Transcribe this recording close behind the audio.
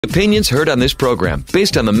Opinions heard on this program,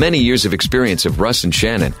 based on the many years of experience of Russ and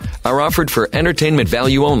Shannon, are offered for entertainment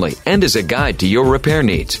value only and as a guide to your repair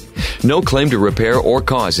needs. No claim to repair or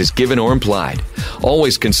cause is given or implied.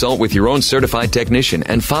 Always consult with your own certified technician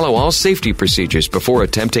and follow all safety procedures before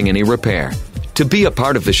attempting any repair. To be a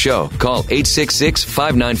part of the show, call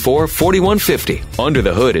 866-594-4150. Under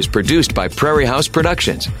the Hood is produced by Prairie House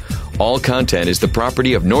Productions. All content is the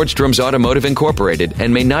property of Nordstrom's Automotive Incorporated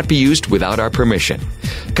and may not be used without our permission.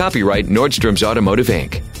 Copyright Nordstrom's Automotive,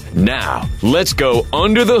 Inc. Now, let's go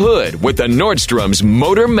under the hood with the Nordstrom's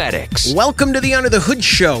Motor Medics. Welcome to the Under the Hood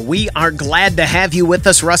Show. We are glad to have you with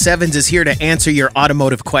us. Russ Evans is here to answer your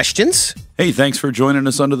automotive questions. Hey, thanks for joining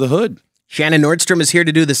us under the hood. Shannon Nordstrom is here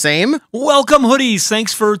to do the same. Welcome, hoodies.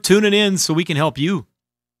 Thanks for tuning in so we can help you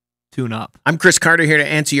tune up. I'm Chris Carter here to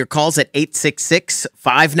answer your calls at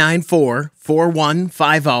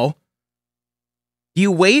 866-594-4150. Do you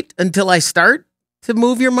wait until I start to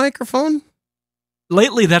move your microphone?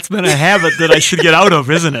 Lately, that's been a habit that I should get out of,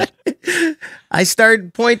 isn't it? I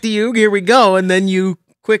start, point to you, here we go, and then you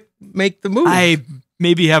quick make the move. I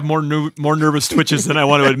maybe have more nervous twitches than I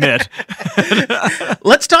want to admit.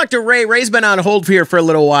 Let's talk to Ray. Ray's been on hold here for a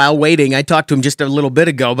little while, waiting. I talked to him just a little bit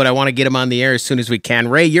ago, but I want to get him on the air as soon as we can.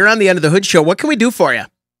 Ray, you're on the Under the Hood Show. What can we do for you?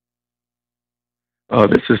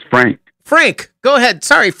 This is Frank. Frank, go ahead.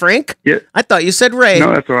 Sorry, Frank. Yeah. I thought you said Ray.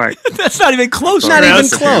 No, that's all right. That's not even close. Not even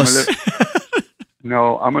That's okay. close.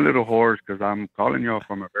 No, I'm a little hoarse because I'm calling y'all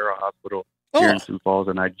from a Vera Hospital here in Sioux Falls,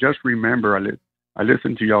 and I just remember I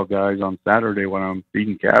listened to y'all guys on Saturday when I'm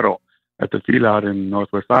feeding cattle at the field out in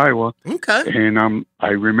Northwest Iowa. Okay. And I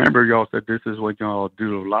remember y'all said this is what y'all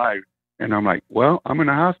do live, and I'm like, well, I'm in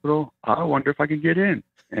the hospital. I wonder if I can get in.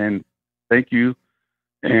 And thank you.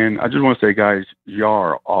 And I just want to say, guys, y'all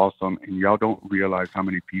are awesome, and y'all don't realize how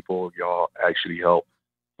many people y'all actually help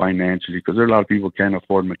financially, because there are a lot of people who can't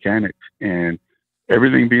afford mechanics, and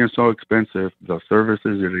everything being so expensive, the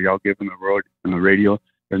services that y'all give on the radio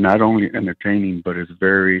is not only entertaining, but it's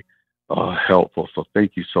very helpful. So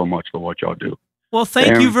thank you so much for what y'all do. Well,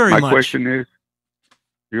 thank you very much. My question is,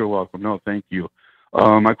 you're welcome. No, thank you.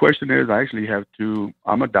 My question is, I actually have two.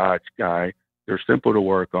 I'm a Dodge guy. They're simple to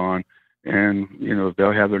work on, and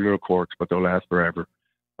they'll have their little quirks, but they'll last forever.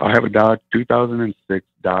 I have a 2006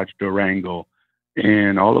 Dodge Durango,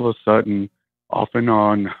 and all of a sudden, off and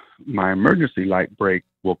on, my emergency light brake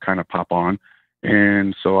will kind of pop on.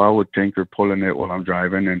 And so I would tinker pulling it while I'm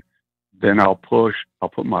driving, and then I'll put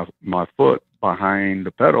my foot behind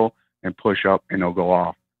the pedal and push up, and it'll go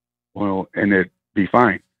off. Well, and it'd be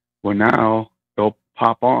fine. Well, now they'll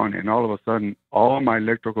pop on, and all of a sudden, all my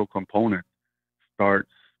electrical components start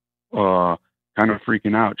kind of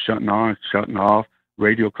freaking out, shutting on, shutting off.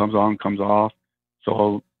 Radio comes on, comes off.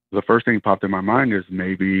 So the first thing that popped in my mind is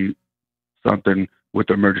maybe something with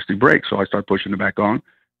the emergency brake. So I start pushing it back on,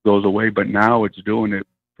 goes away, but now it's doing it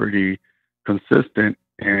pretty consistent.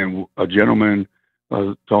 And a gentleman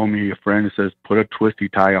told me, a friend says, put a twisty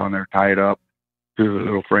tie on there, tie it up to the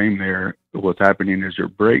little frame there. What's happening is your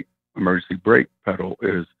emergency brake pedal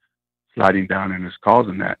is sliding down and is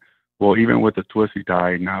causing that. Well, even with the twisty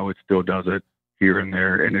tie, now it still does it here and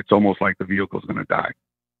there, and it's almost like the vehicle's going to die.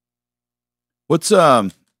 What's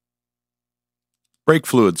brake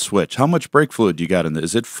fluid switch? How much brake fluid you got in there?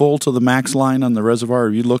 Is it full to the max line on the reservoir?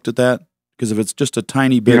 Have you looked at that? Because if it's just a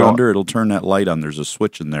tiny bit under, it'll turn that light on. There's a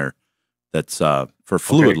switch in there that's for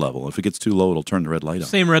fluid level. If it gets too low, it'll turn the red light on.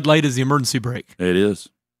 Same red light as the emergency brake. It is.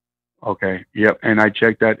 Okay. Yep. And I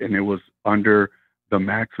checked that, and it was under the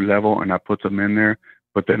max level, and I put them in there.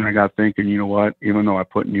 But then I got thinking, you know what? Even though I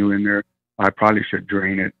put new in there, I probably should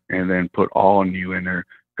drain it and then put all new in there,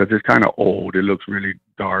 because it's kind of old. It looks really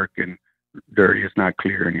dark and dirty. It's not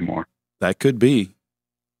clear anymore. That could be.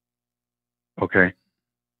 Okay.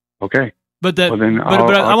 But that, well, then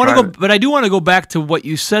I do want to go back to what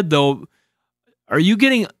you said though. Are you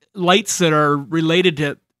getting lights that are related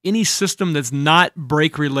to any system that's not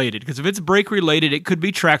brake related? Because if it's brake related, it could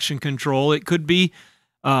be traction control, it could be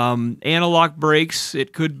analog brakes,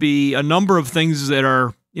 it could be a number of things that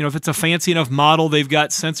are, if it's a fancy enough model, they've got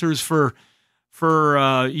sensors for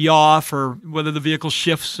yaw, for whether the vehicle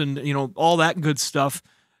shifts and, all that good stuff.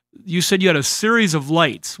 You said you had a series of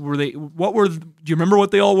lights. Do you remember what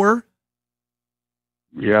they all were?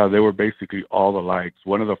 Yeah, they were basically all the lights.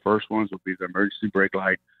 One of the first ones would be the emergency brake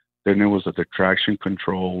light. Then there was the traction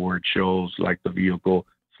control where it shows like the vehicle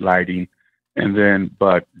sliding. And then,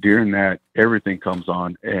 but during that, everything comes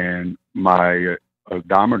on, and my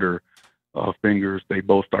odometer fingers, they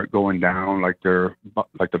both start going down like the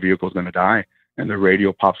vehicle's going to die. And the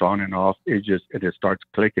radio pops on and off. It just starts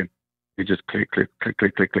clicking. It just click, click, click,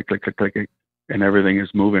 click, click, click, click, click, click. and everything is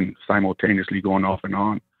moving simultaneously, going off and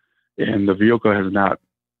on. And the vehicle has not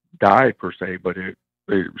died per se, but it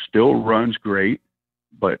still runs great.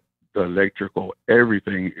 But the electrical,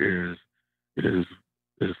 everything is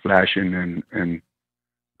flashing and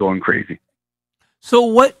going crazy.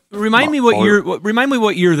 So remind me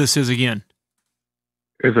what year this is again.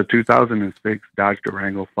 It's a 2006 Dodge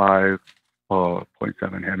Durango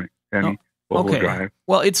 5.7 Hemi. Okay. Drive.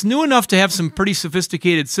 Well, it's new enough to have some pretty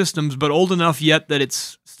sophisticated systems, but old enough yet that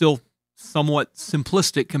it's still somewhat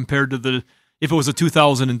simplistic compared to if it was a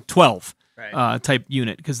 2012 type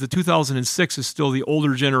unit, because the 2006 is still the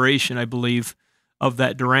older generation, I believe, of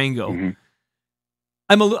that Durango. Mm-hmm.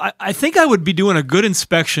 I think I would be doing a good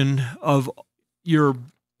inspection of your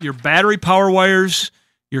battery power wires,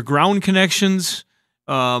 your ground connections,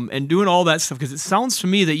 and doing all that stuff, because it sounds to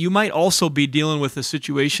me that you might also be dealing with a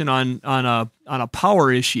situation on a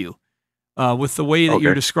power issue with the way that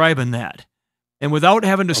you're describing that, and without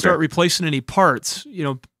having to start replacing any parts.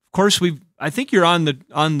 Of course, I think you're on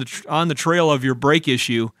the trail of your brake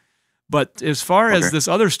issue, but as far as this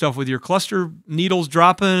other stuff with your cluster needles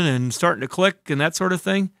dropping and starting to click and that sort of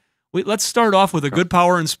thing, let's start off with a good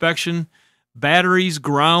power inspection. Batteries,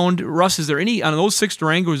 ground. Russ, is there any on those 6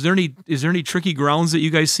 Durangos? Is there any tricky grounds that you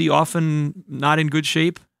guys see often not in good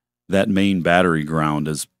shape? That main battery ground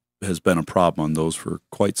has been a problem on those for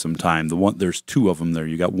quite some time. There's 2 of them there.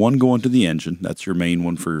 You got one going to the engine. That's your main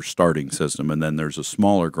one for your starting system, and then there's a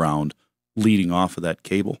smaller ground leading off of that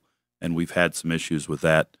cable. And we've had some issues with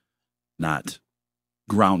that not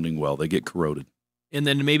grounding well. They get corroded. And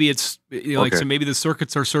then maybe it's so maybe the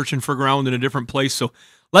circuits are searching for ground in a different place. So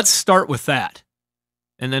let's start with that,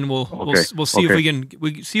 and then we'll see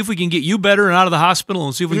if we can get you better and out of the hospital,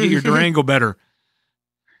 and see if we can get your Durango better.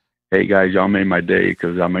 Hey guys, y'all made my day,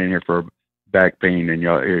 because I'm in here for back pain, and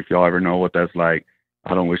if y'all ever know what that's like,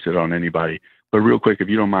 I don't wish it on anybody. But real quick, if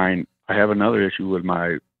you don't mind, I have another issue with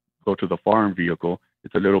my go to the farm vehicle.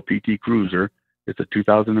 It's a little PT Cruiser. It's a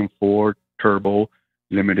 2004 turbo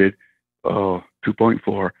limited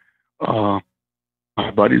 2.4.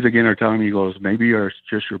 My buddies again are telling me, he goes, maybe it's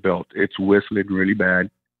just your belt. It's whistling really bad.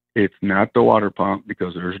 It's not the water pump,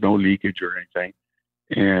 because there's no leakage or anything.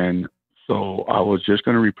 And so I was just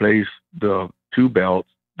going to replace the 2 belts,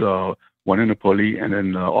 the one in the pulley and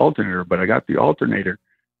then the alternator. But I got the alternator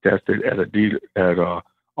tested at a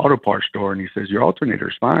auto parts store, and he says your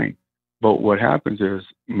alternator's fine. But what happens is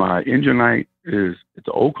my engine light it's an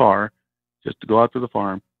old car, just to go out to the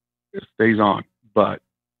farm, it stays on. But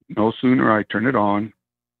no sooner I turn it on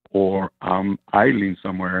or I'm idling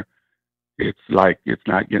somewhere, it's like it's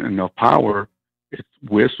not getting enough power. It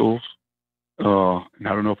whistles. And I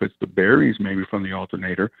don't know if it's the bearings maybe from the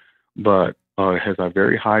alternator, but it has a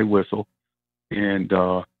very high whistle. And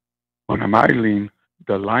when I'm idling,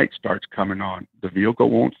 the light starts coming on. The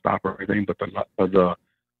vehicle won't stop or anything, but the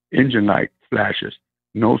engine light flashes.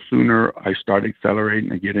 No sooner I start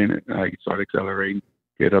accelerating and get in it, I start accelerating,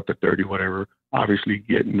 get up to 30, whatever, obviously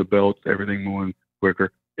getting the belts, everything moving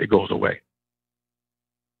quicker, it goes away.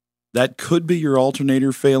 That could be your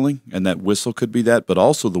alternator failing, and that whistle could be that, but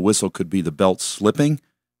also the whistle could be the belt slipping.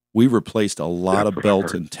 We replaced a lot of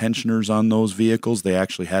belt and tensioners on those vehicles. They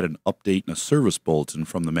actually had an update and a service bulletin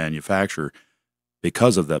from the manufacturer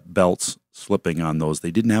because of that belts slipping on those.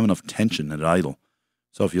 They didn't have enough tension at idle.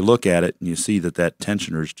 So if you look at it and you see that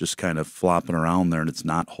tensioner is just kind of flopping around there and it's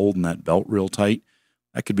not holding that belt real tight,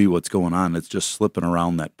 that could be what's going on. It's just slipping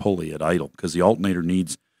around that pulley at idle, because the alternator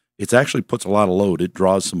it actually puts a lot of load. It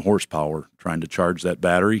draws some horsepower trying to charge that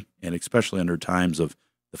battery, and especially under times of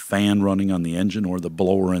the fan running on the engine or the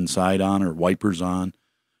blower inside on or wipers on,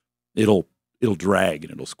 it'll drag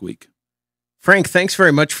and it'll squeak. Frank, thanks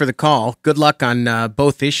very much for the call. Good luck on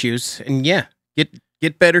both issues, and get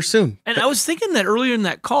better soon. And I was thinking that earlier in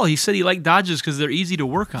that call, he said he liked Dodges because they're easy to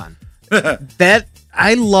work on.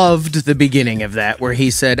 I loved the beginning of that, where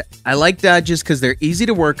he said, I like Dodges because they're easy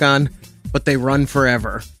to work on, but they run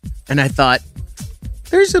forever. And I thought,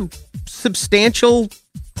 there's a substantial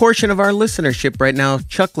portion of our listenership right now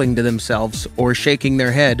chuckling to themselves or shaking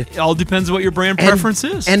their head. It all depends what your brand preference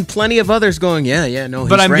is. And plenty of others going, no,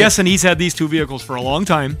 but I'm guessing he's had these 2 vehicles for a long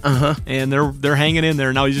time. And they're hanging in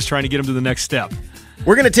there. Now he's just trying to get them to the next step.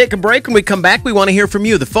 We're going to take a break. When we come back, we want to hear from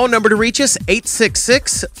you. The phone number to reach us,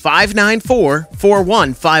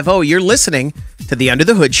 866-594-4150. You're listening to the Under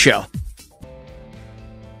the Hood Show.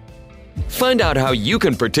 Find out how you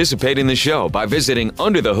can participate in the show by visiting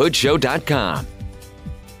underthehoodshow.com.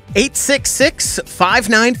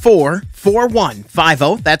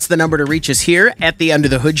 866-594-4150. That's the number to reach us here at the Under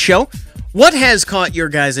the Hood Show. What has caught your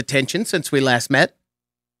guys' attention since we last met?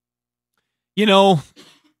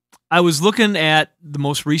 I was looking at the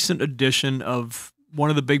most recent edition of one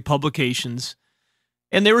of the big publications,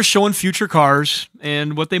 and they were showing future cars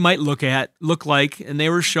and what they might look like, and they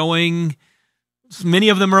were showing many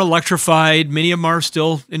of them are electrified, many of them are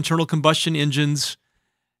still internal combustion engines.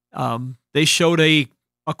 They showed a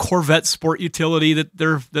Corvette sport utility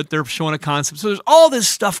that they're showing a concept. So there's all this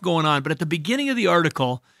stuff going on, but at the beginning of the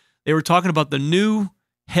article, they were talking about the new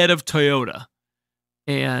head of Toyota.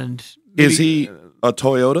 And is he a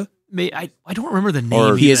Toyota? I don't remember the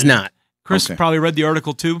name. He is not. Chris probably read the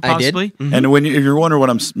article too, possibly. I did. Mm-hmm. And when you're wondering what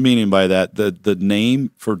I'm meaning by that, the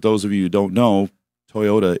name, for those of you who don't know,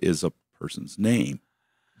 Toyota is a person's name.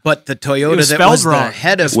 But the Toyota was that spelled was wrong. the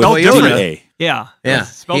head of With Toyota. DA. Yeah.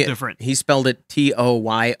 Spelled different. He spelled it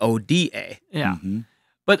Toyoda. Yeah. Mm-hmm.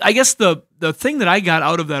 But I guess the thing that I got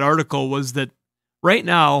out of that article was that right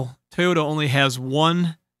now, Toyota only has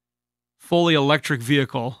one fully electric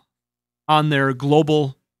vehicle on their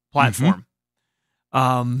global platform.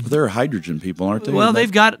 They're hydrogen people, aren't they? Well,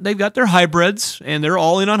 they've got their hybrids, and they're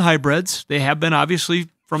all in on hybrids. They have been obviously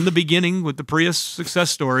from the beginning with the Prius success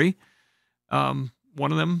story. One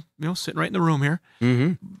of them, sitting right in the room here.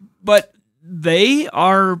 Mm-hmm. But they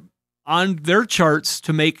are on their charts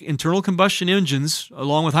to make internal combustion engines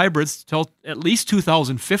along with hybrids till at least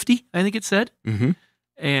 2050, I think it said. Mm-hmm.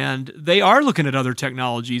 And they are looking at other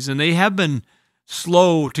technologies, and they have been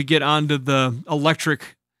slow to get onto the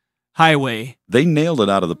electric highway. They nailed it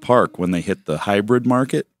out of the park when they hit the hybrid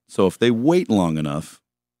market. So if they wait long enough,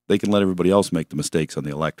 they can let everybody else make the mistakes on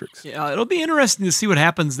the electrics. Yeah, it'll be interesting to see what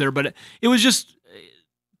happens there, but it was just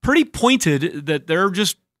pretty pointed that they're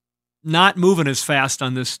just not moving as fast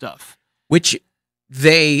on this stuff. Which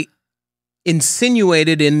they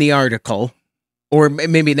insinuated in the article, or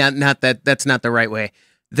maybe not that's not the right way.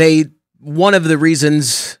 One of the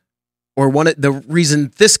reasons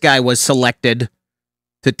this guy was selected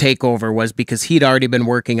to take over was because he'd already been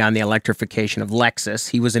working on the electrification of Lexus.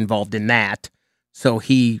 He was involved in that. So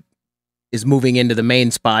he is moving into the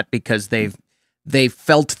main spot because they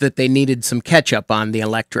felt that they needed some catch up on the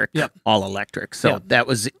electric, all electric. So that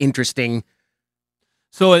was interesting.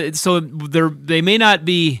 So they may not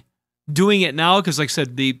be doing it now because, like I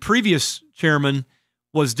said, the previous chairman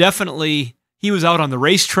was he was out on the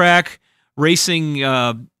racetrack racing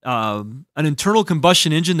an internal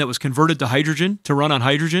combustion engine that was converted to hydrogen, to run on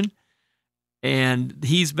hydrogen. And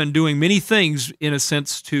he's been doing many things, in a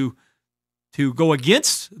sense, to go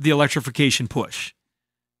against the electrification push.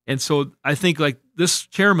 And so I think, like this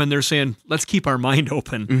chairman, they're saying, let's keep our mind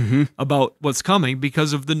open about what's coming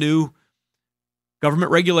because of the new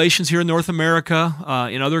government regulations here in North America.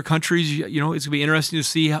 In other countries, it's going to be interesting to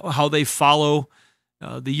see how they follow.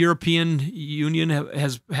 The European Union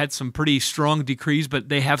has had some pretty strong decrees, but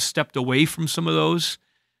they have stepped away from some of those.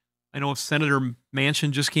 I know Senator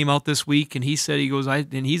Manchin just came out this week, and he said, he's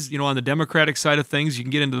on the Democratic side of things. You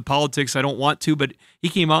can get into the politics. I don't want to, but he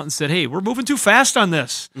came out and said, hey, we're moving too fast on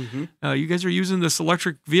this. You guys are using this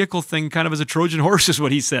electric vehicle thing kind of as a Trojan horse, is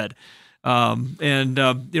what he said. So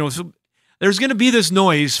there's going to be this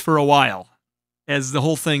noise for a while as the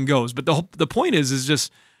whole thing goes. But the point is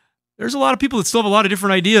just there's a lot of people that still have a lot of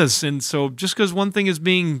different ideas. And so just because one thing is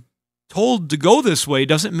being told to go this way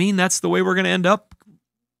doesn't mean that's the way we're going to end up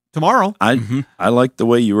tomorrow. I like the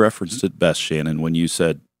way you referenced it best, Shannon, when you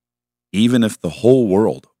said, even if the whole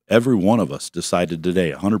world, every one of us decided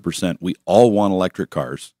today, 100%, we all want electric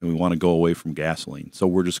cars and we want to go away from gasoline. So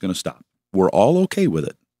we're just going to stop. We're all okay with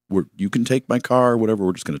it. You can take my car, whatever.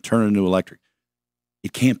 We're just going to turn it into electric.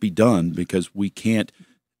 It can't be done because we can't.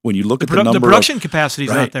 When you look at the number, the production capacity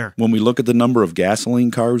is not there. When we look at the number of gasoline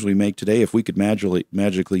cars we make today, if we could magically,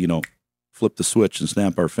 flip the switch and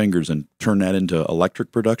snap our fingers and turn that into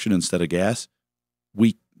electric production instead of gas,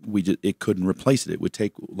 it couldn't replace it. It would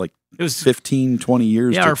take 15, 20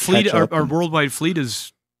 years. Yeah, to our fleet, catch up our worldwide fleet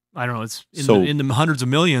is, I don't know, it's in the hundreds of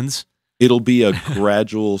millions. It'll be a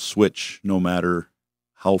gradual switch, no matter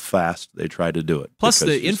how fast they try to do it. Plus,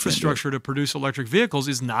 the infrastructure to produce electric vehicles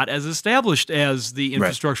is not as established as the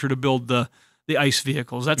infrastructure to build the ICE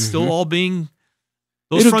vehicles. That's still all being.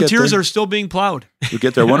 Those frontiers are still being plowed. We'll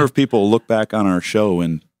get there. I wonder if people look back on our show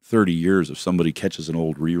in 30 years, if somebody catches an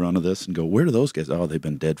old rerun of this and go, where do those guys? Oh, they've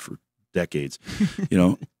been dead for decades.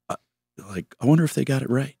 I wonder if they got it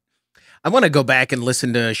right. I want to go back and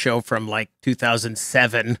listen to a show from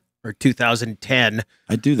 2007 or 2010.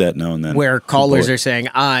 I do that now and then. Where callers are saying,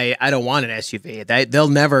 I don't want an SUV. They'll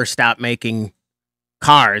never stop making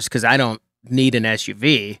cars because I don't need an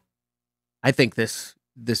SUV. I think this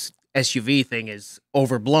SUV thing is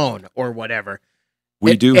overblown or whatever.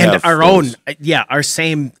 We do and have our own, our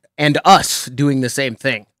same, and us doing the same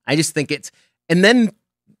thing. I just think and then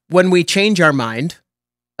when we change our mind,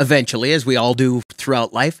 eventually, as we all do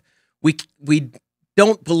throughout life, we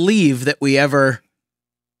don't believe that we ever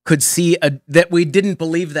could see that we didn't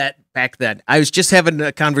believe that back then. I was just having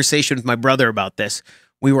a conversation with my brother about this.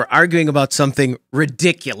 We were arguing about something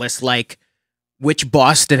ridiculous, like which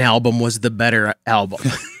Boston album was the better album.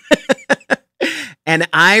 And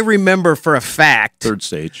I remember for a fact Third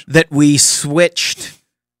Stage that we switched.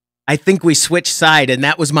 I think we switched side, and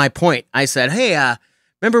that was my point. I said, hey,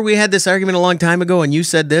 remember we had this argument a long time ago, and you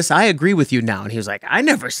said this? I agree with you now. And he was like, I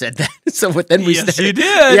never said that. So then we yes, started. you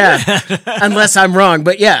did. Yeah, unless I'm wrong.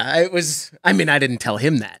 But yeah, it was, I mean, I didn't tell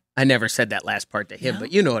him that. I never said that last part to him,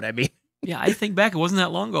 but you know what I mean. Yeah, I think back, it wasn't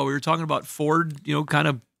that long ago. We were talking about Ford, kind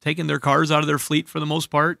of taking their cars out of their fleet for the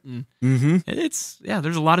most part. And there's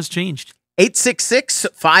a lot has changed.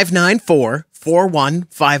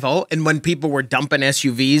 866-594-4150. And when people were dumping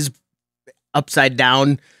SUVs upside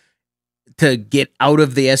down to get out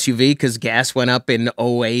of the SUV because gas went up in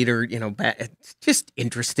 08 or, it's just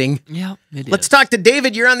interesting. Yeah, it Let's is. talk to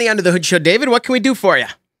David. You're on the Under the Hood Show. David, what can we do for you?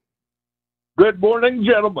 Good morning,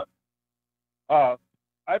 gentlemen. I've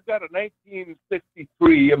got a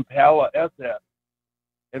 1963 Impala SS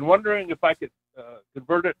and wondering if I could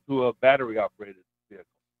convert it to a battery-operated vehicle.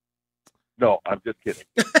 No, I'm just kidding.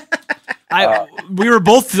 We were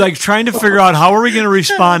both like trying to figure out how are we going to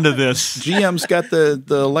respond to this. GM's got the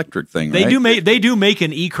electric thing, They right? do make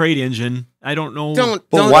an E-Crate engine. I don't know.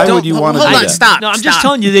 Why would you want to do Hold on, that? stop. No, I'm stop. just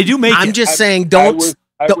telling you they do make I'm it. just saying, I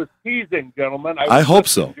was teasing, gentlemen. I hope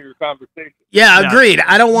so. To your conversation. Yeah, Yeah. agreed.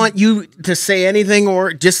 I don't want you to say anything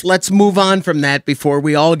or just let's move on from that before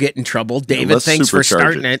we all get in trouble. David, let's thanks for supercharge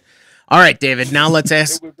starting it. All right, David, now let's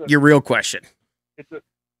ask your real question. It's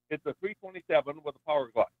a 327 with a power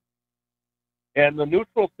glide. And the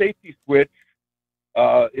neutral safety switch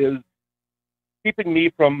is keeping me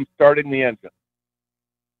from starting the engine.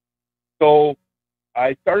 So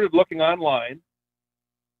I started looking online,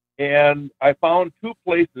 and I found two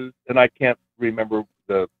places, and I can't remember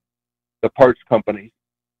the parts companies,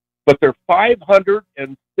 but they're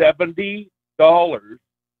 $570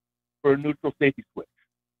 for a neutral safety switch.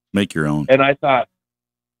 Make your own. And I thought,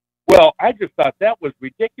 well, I just thought that was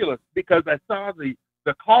ridiculous because I saw the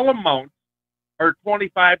column mounts are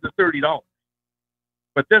 $25 to $30,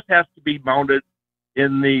 but this has to be mounted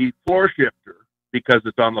in the floor shifter because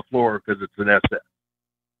it's on the floor because it's an SS.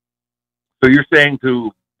 So you're saying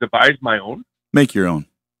to devise my own? Make your own.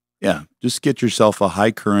 Yeah, just get yourself a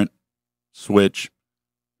high current switch,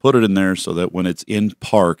 put it in there so that when it's in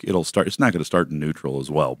park, it'll start. It's not going to start in neutral as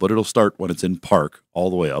well, but it'll start when it's in park all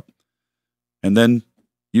the way up. And then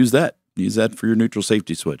use that. Use that for your neutral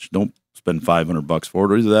safety switch. Don't spend $500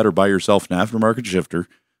 for it. Either that or buy yourself an aftermarket shifter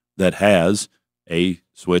that has a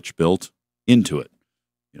switch built into it.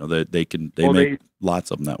 They make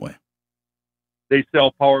lots of them that way. They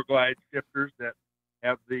sell power glide shifters that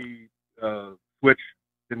have the switch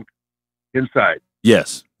inside.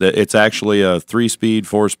 Yes, it's actually a 3-speed,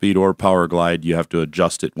 4-speed, or power glide. You have to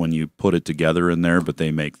adjust it when you put it together in there, but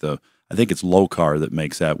they make I think it's Low Car that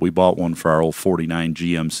makes that. We bought one for our old 49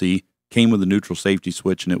 GMC. Came with a neutral safety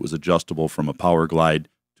switch, and it was adjustable from a power glide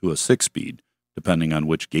to a 6-speed, depending on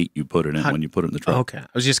which gate you put it in when you put it in the truck. Okay. I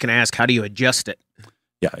was just going to ask, how do you adjust it?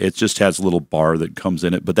 Yeah, it just has a little bar that comes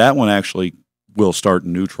in it, but that one actually will start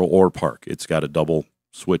in neutral or park. It's got a double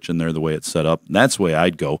switch in there the way it's set up. And that's the way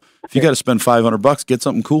I'd go. If you got to spend $500, get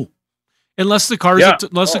something cool. Unless the car's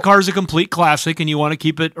the car's a complete classic and you want to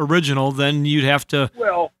keep it original, then you'd have to.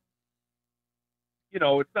 Well,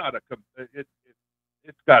 it's not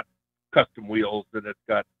it's got custom wheels and it's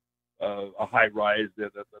got a high rise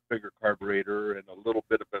and a bigger carburetor and a little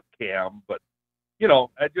bit of a cam, but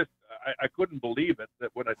I couldn't believe it that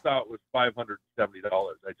when I saw it was $570,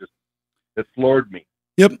 it floored me.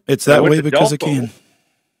 Yep, it's that way because it can.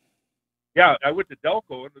 Yeah, I went to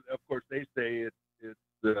Delco, and of course they say it's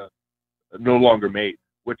no longer made,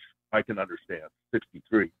 which I can understand.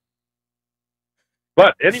 63.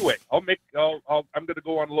 But anyway, I'm going to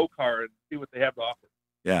go on Low Car and see what they have to offer.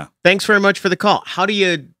 Yeah. Thanks very much for the call. How do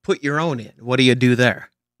you put your own in? What do you do there?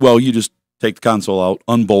 Well, you just take the console out,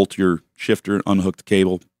 unbolt your shifter, unhook the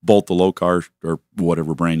cable, bolt the Low Car or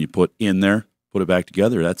whatever brand you put in there, put it back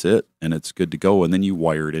together. That's it, and it's good to go. And then you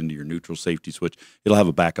wire it into your neutral safety switch. It'll have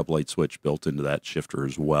a backup light switch built into that shifter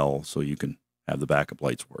as well, so you can have the backup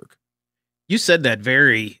lights work. You said that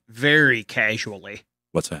very, very casually.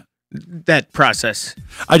 What's that? That process.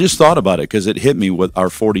 I just thought about it because it hit me with our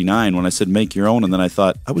 49 when I said make your own, and then I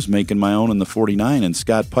thought I was making my own in the 49, and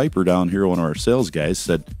Scott Piper down here, one of our sales guys,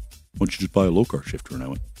 said, why don't you just buy a Low Car shifter? And I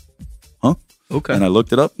went, huh? Okay. And I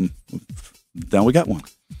looked it up, and now we got one.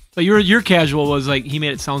 But your casual was like, he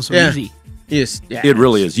made it sound so easy. Yes, yeah. It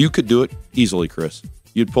really is. You could do it easily, Chris.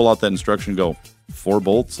 You'd pull out that instruction, go 4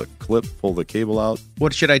 bolts, a clip, pull the cable out.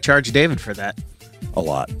 What should I charge David for that? A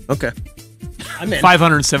lot. Okay. I'm in.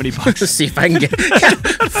 $570. Let's see if I can get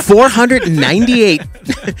 498.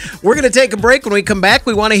 We're going to take a break. When we come back,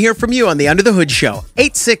 we want to hear from you on the Under the Hood Show.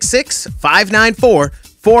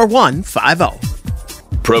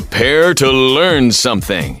 866-594-4150. Prepare to learn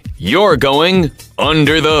something. You're going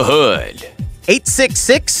under the hood.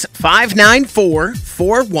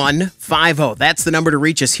 866-594-4150. That's the number to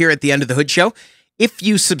reach us here at the Under the Hood Show. If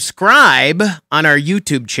you subscribe on our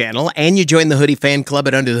YouTube channel and you join the Hoodie Fan Club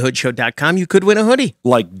at underthehoodshow.com, you could win a hoodie.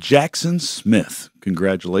 Like Jackson Smith.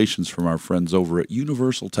 Congratulations from our friends over at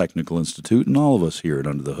Universal Technical Institute and all of us here at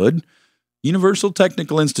Under the Hood. Universal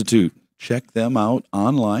Technical Institute. Check them out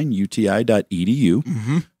online, uti.edu.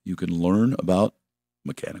 Mm-hmm. You can learn about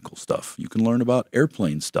mechanical stuff. You can learn about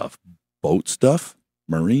airplane stuff, boat stuff,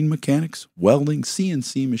 marine mechanics, welding,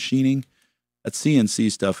 CNC machining. That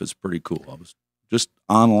CNC stuff is pretty cool. I was just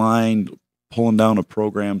online pulling down a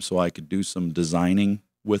program so I could do some designing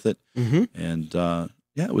with it. Mm-hmm. And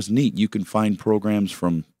yeah, it was neat. You can find programs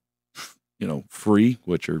from, free,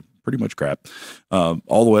 which are pretty much crap,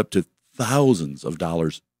 all the way up to thousands of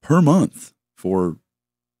dollars per month for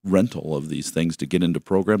rental of these things to get into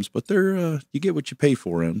programs. But they're you get what you pay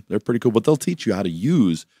for them. They're pretty cool. But they'll teach you how to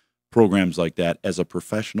use programs like that as a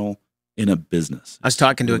professional in a business. I was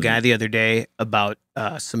talking to a guy the other day about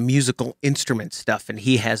some musical instrument stuff, and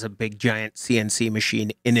he has a big giant CNC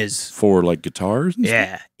machine in his... For like guitars and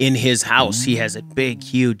stuff? In his house. He has a big,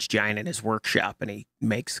 huge giant in his workshop, and he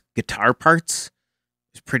makes guitar parts.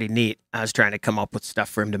 It's pretty neat. I was trying to come up with stuff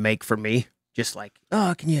for him to make for me. Just like,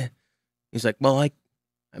 oh, can you... He's like, well, I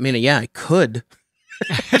could.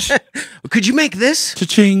 Could you make this?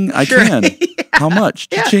 Cha-ching, I Sure. can. How much?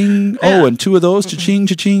 Cha-ching. Oh, and 2 of those. Cha-ching,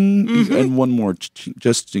 cha-ching, and 1 more, cha-ching,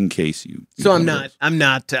 just in case you. So I'm not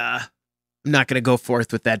going to go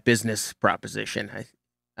forth with that business proposition.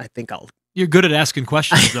 I think I'll. You're good at asking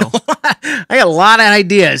questions, though. I got a lot of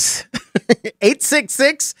ideas.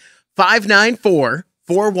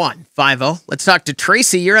 866-594-4150. Let's talk to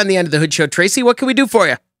Tracy. You're on the End of the Hood Show. Tracy, what can we do for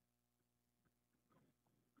you?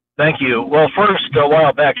 Thank you. Well, first, a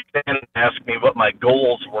while back, Dan asked me what my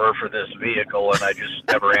goals were for this vehicle, and I just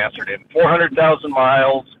never answered him. 400,000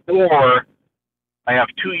 miles, or I have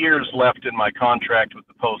 2 years left in my contract with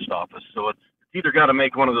the post office. So it's either got to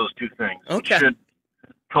make one of those 2 things. Okay. It should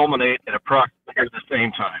culminate at approximately at the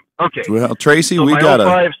same time. Okay. Well, Tracy, so we got a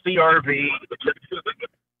 05 CRV.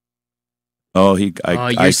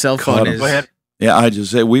 Your cell phone is. Go ahead. Yeah, I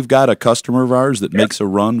just say we've got a customer of ours that makes a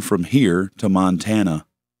run from here to Montana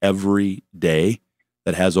every day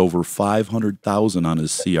that has over 500,000 on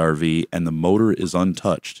his CRV, and the motor is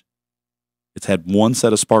untouched. It's had 1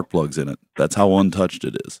 set of spark plugs in it. That's how untouched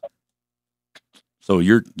it is. So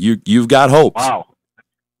you've got hopes. Wow.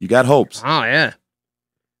 You got hopes. Oh, yeah.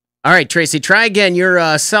 All right, Tracy, try again.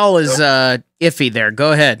 Your cell is iffy there.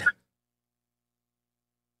 Go ahead.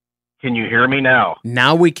 Can you hear me now?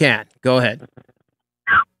 Now we can. Go ahead.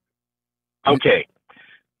 Okay.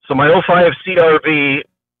 So my 05 CRV,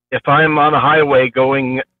 if I'm on a highway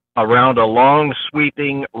going around a long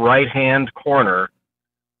sweeping right-hand corner,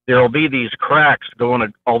 there will be these cracks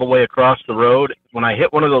going all the way across the road. When I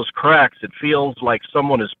hit one of those cracks, it feels like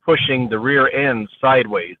someone is pushing the rear end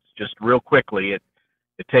sideways, just real quickly. It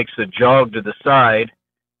takes a jog to the side,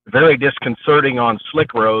 very disconcerting on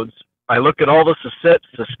slick roads. I look at all the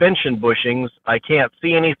suspension bushings. I can't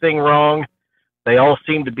see anything wrong. They all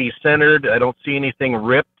seem to be centered. I don't see anything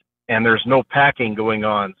ripped, and there's no packing going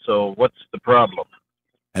on. So what's the problem?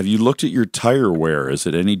 Have you looked at your tire wear? Is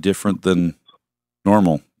it any different than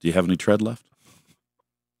normal? Do you have any tread left?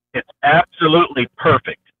 It's absolutely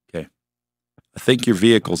perfect. Okay. I think your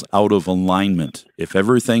vehicle's out of alignment. If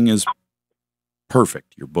everything is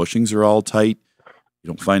perfect, your bushings are all tight, you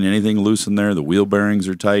don't find anything loose in there, the wheel bearings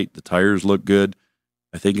are tight, the tires look good,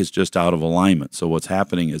 I think it's just out of alignment. So what's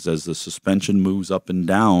happening is as the suspension moves up and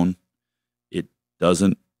down, it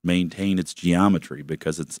doesn't maintain its geometry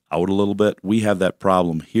because it's out a little bit. We have that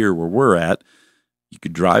problem here where we're at. You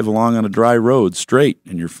could drive along on a dry road straight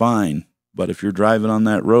and you're fine. But if you're driving on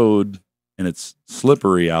that road and it's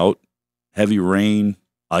slippery out, heavy rain,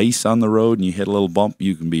 ice on the road, and you hit a little bump,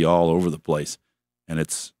 you can be all over the place. And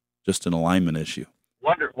it's just an alignment issue.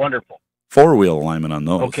 Wonderful. 4-wheel alignment on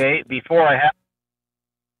those. Okay, before I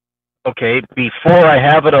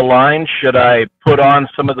have it aligned, should I put on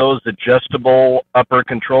some of those adjustable upper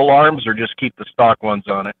control arms or just keep the stock ones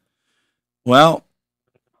on it? Well,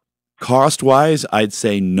 cost-wise, I'd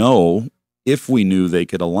say no. if we knew they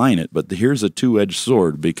could align it. But here's a two-edged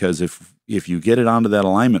sword, because if you get it onto that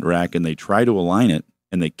alignment rack and they try to align it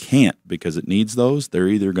and they can't because it needs those, they're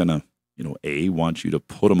either going to, A, want you to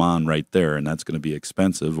put them on right there, and that's going to be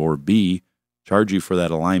expensive, or B, charge you for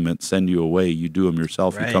that alignment, send you away, you do them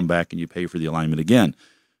yourself, Right. you come back and you pay for the alignment again.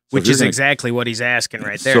 So Which is exactly what he's asking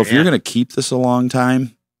right there. So if yeah. you're going to keep this a long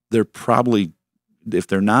time, they're probably, if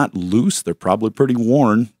they're not loose, they're probably pretty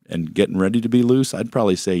worn and getting ready to be loose. I'd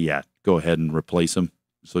probably say, yeah, go ahead and replace them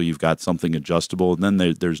so you've got something adjustable. And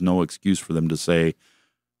then there's no excuse for them to say,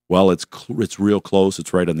 well, it's real close,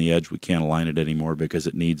 it's right on the edge, we can't align it anymore because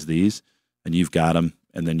it needs these, and you've got them,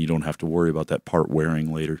 and then you don't have to worry about that part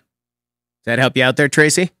wearing later. Does that help you out there,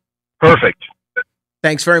 Tracy? Perfect.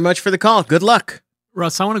 Thanks very much for the call. Good luck.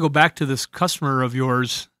 Russ, I want to go back to this customer of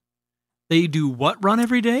yours. They do what run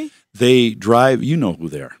every day? They drive, you know who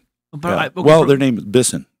they are. But Their name is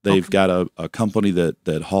Bisson. They've got a company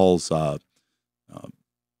that hauls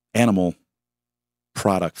animal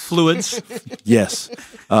products. Fluids. Yes.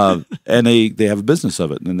 And they have a business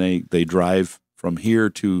of it. And they drive from here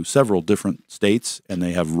to several different states, and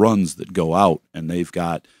they have runs that go out. And they've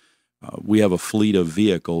got, we have a fleet of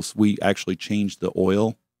vehicles. We actually change the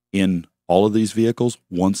oil in all of these vehicles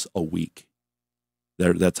once a week.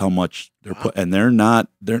 That's how much they're put, and they're not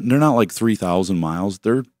like 3,000 miles.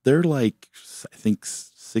 They're like, I think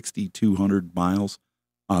 6,200 miles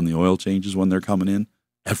on the oil changes when they're coming in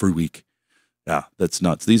every week. Yeah, that's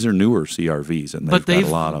nuts. These are newer CRVs, and they've got a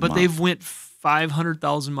lot of miles. But they've went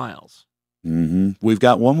 500,000 miles. Mm-hmm. We've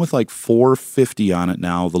got one with like 450 on it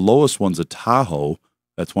now. The lowest one's a Tahoe.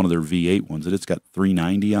 That's one of their V8 ones, and it's got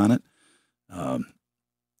 390 on it.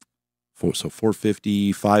 So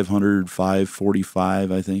 450, 500,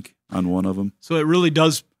 545, I think, on one of them. So it really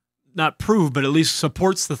does not prove, but at least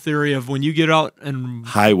supports the theory of when you get out and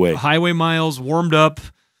highway miles, warmed up,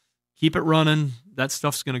 keep it running, that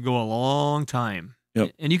stuff's going to go a long time.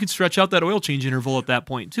 Yep. And you can stretch out that oil change interval at that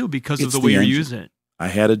point, too, because of the way you're using it. I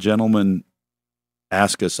had a gentleman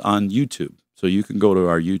ask us on YouTube. So you can go to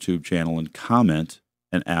our YouTube channel and comment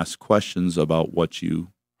and ask questions about what you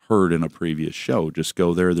heard in a previous show. Just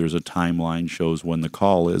go there. There's a timeline, shows when the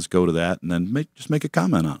call is. Go to that, and then just make a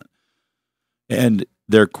comment on it. And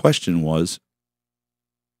their question was,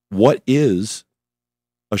 what is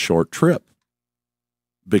a short trip?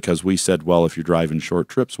 Because we said, well, if you're driving short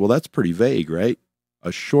trips, well, that's pretty vague, right?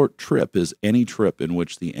 A short trip is any trip in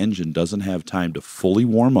which the engine doesn't have time to fully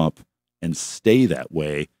warm up and stay that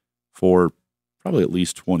way for probably at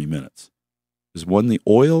least 20 minutes. Because when the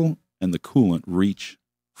oil and the coolant reach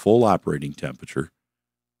full operating temperature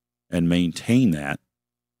and maintain that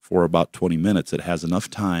for about 20 minutes, it has enough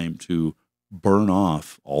time to burn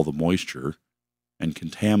off all the moisture and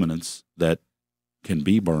contaminants that can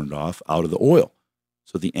be burned off out of the oil.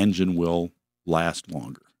 So the engine will last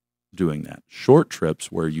longer doing that. Short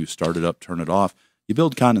trips where you start it up, turn it off, you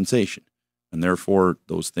build condensation, and therefore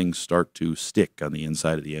those things start to stick on the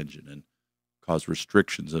inside of the engine and cause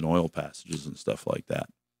restrictions in oil passages and stuff like that.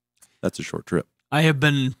 That's a short trip. I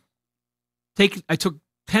took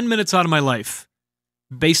 10 minutes out of my life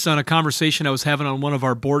based on a conversation I was having on one of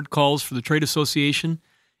our board calls for the trade association.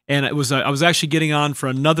 And I was actually getting on for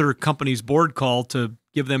another company's board call to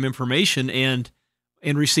give them information and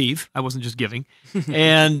receive. I wasn't just giving.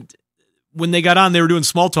 And when they got on, they were doing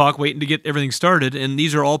small talk, waiting to get everything started. And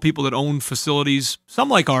these are all people that own facilities, some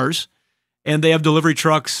like ours, and they have delivery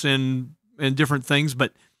trucks and different things.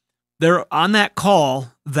 But they're on that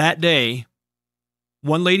call that day,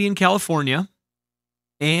 one lady in California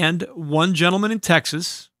and one gentleman in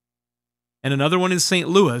Texas and another one in St.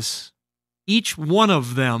 Louis. Each one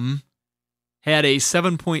of them had a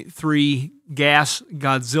 7.3 gas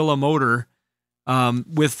Godzilla motor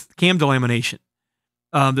with cam delamination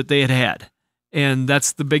that they had. And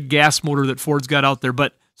that's the big gas motor that Ford's got out there.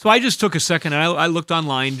 But so I just took a second and I looked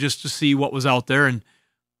online just to see what was out there.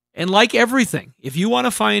 And like everything, if you want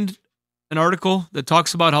to find an article that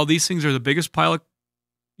talks about how these things are the biggest pile of,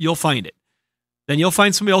 you'll find it. Then you'll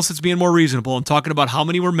find somebody else that's being more reasonable and talking about how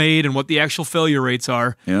many were made and what the actual failure rates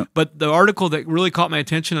are. Yeah. But the article that really caught my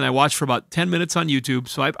attention, and I watched for about 10 minutes on YouTube,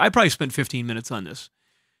 so I probably spent 15 minutes on this.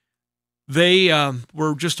 They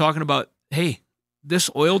were just talking about, hey, this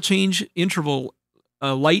oil change interval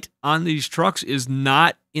light on these trucks is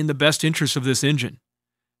not in the best interest of this engine.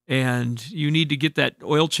 And you need to get that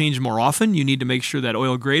oil change more often. You need to make sure that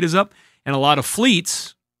oil grade is up. And a lot of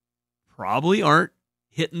fleets probably aren't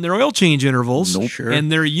hitting their oil change intervals. Nope. Sure.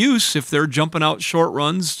 And their use, if they're jumping out short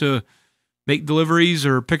runs to make deliveries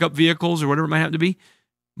or pick up vehicles or whatever it might have to be,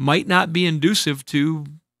 might not be inducive to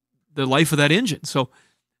the life of that engine. So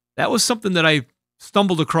that was something that I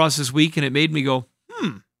stumbled across this week, and it made me go,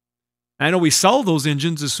 I know we sell those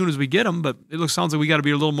engines as soon as we get them, but sounds like we got to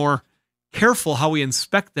be a little more careful how we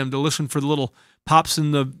inspect them, to listen for the little pops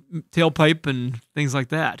in the tailpipe and things like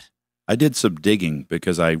that. I did some digging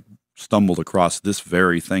because I stumbled across this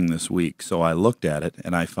very thing this week. So I looked at it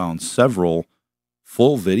and I found several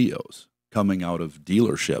full videos coming out of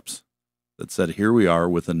dealerships that said, here we are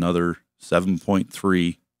with another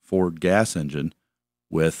 7.3 Ford gas engine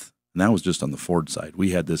with, and that was just on the Ford side.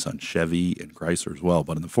 We had this on Chevy and Chrysler as well.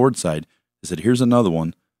 But on the Ford side, they said, here's another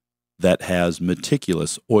one that has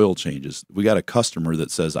meticulous oil changes. We got a customer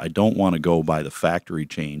that says, I don't want to go by the factory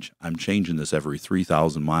change. I'm changing this every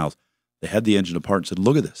 3,000 miles. They had the engine apart and said,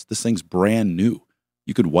 look at this. This thing's brand new.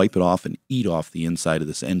 You could wipe it off and eat off the inside of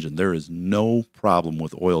this engine. There is no problem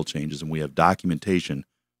with oil changes, and we have documentation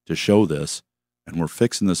to show this, and we're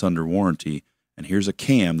fixing this under warranty, and here's a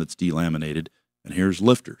cam that's delaminated, and here's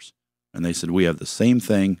lifters. And they said, we have the same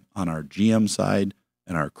thing on our GM side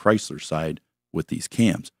and our Chrysler side with these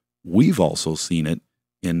cams. We've also seen it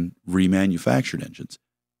in remanufactured engines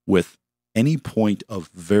with any point of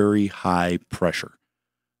very high pressure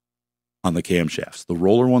on the camshafts. The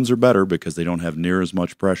roller ones are better because they don't have near as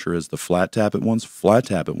much pressure as the flat tappet ones. Flat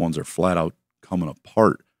tappet ones are flat out coming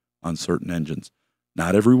apart on certain engines.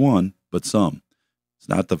 Not every one, but some. It's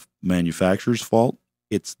not the manufacturer's fault.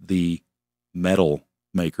 It's the metal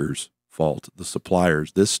maker's fault, the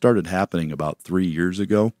suppliers. This started happening about 3 years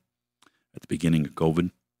ago at the beginning of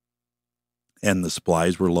COVID, and the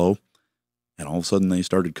supplies were low, and all of a sudden they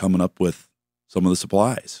started coming up with some of the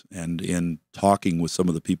supplies. And in talking with some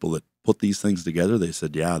of the people that put these things together, they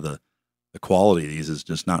said, yeah, the quality of these is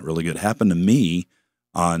just not really good. It happened to me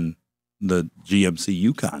on the GMC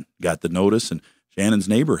Yukon. Got the notice, and Shannon's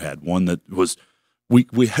neighbor had one that was,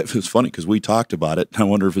 it was funny because we talked about it. I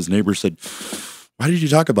wonder if his neighbor said, why did you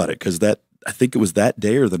talk about it? Because I think it was that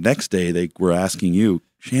day or the next day they were asking you,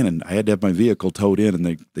 Shannon, I had to have my vehicle towed in, and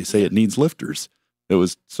they say it needs lifters. It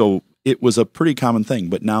was a pretty common thing,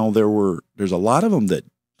 but now there's a lot of them that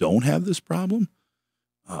don't have this problem.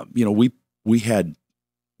 We had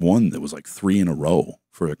one that was like 3 in a row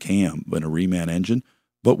for a cam and a reman engine,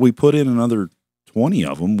 but we put in another 20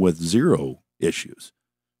 of them with 0 issues.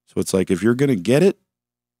 So it's like, if you're going to get it,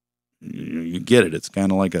 you get it. It's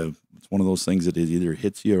kind of like it's one of those things that it either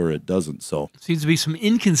hits you or it doesn't. So seems to be some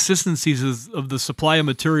inconsistencies of the supply of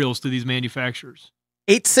materials to these manufacturers.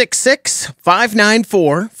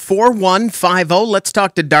 866-594-4150. Let's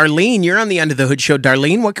talk to Darlene. You're on the Under the Hood Show.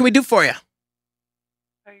 Darlene, what can we do for you?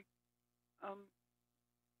 Hi.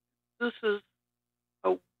 This is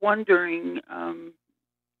wondering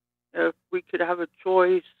if we could have a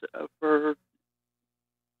choice for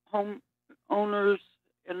home owners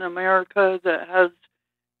in America that has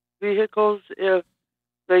vehicles, if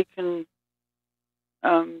they can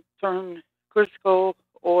turn Crisco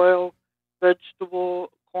oil, vegetable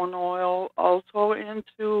corn oil also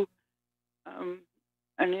into an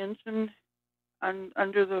engine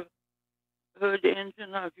under the hood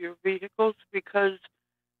engine of your vehicles, because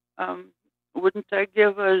wouldn't that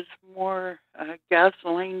give us more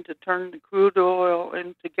gasoline to turn the crude oil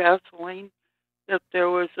into gasoline if there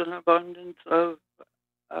was an abundance of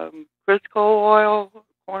Crisco oil,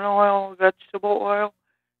 corn oil, vegetable oil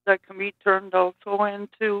that can be turned also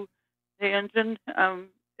into the engine?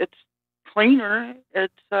 It's cleaner.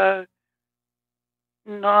 It's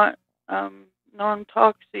not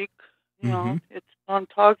non-toxic. You know, it's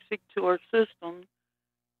non-toxic to our system.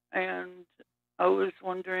 And I was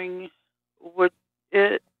wondering, would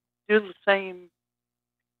it do the same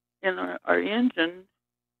in our engine?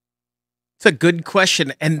 It's a good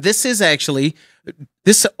question. And this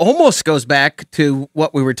almost goes back to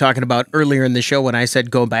what we were talking about earlier in the show when I said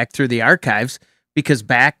go back through the archives, because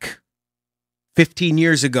back 15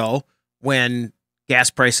 years ago, when gas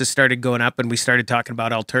prices started going up and we started talking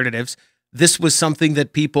about alternatives, this was something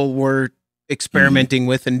that people were experimenting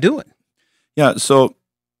with and doing. Yeah. So,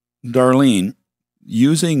 Darlene,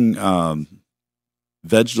 using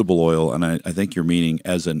vegetable oil, and I think you're meaning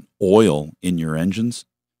as an oil in your engines,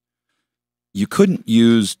 you couldn't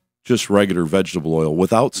use just regular vegetable oil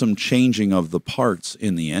without some changing of the parts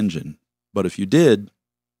in the engine. But if you did,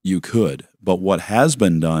 you could. But what has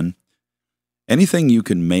been done, anything you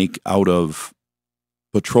can make out of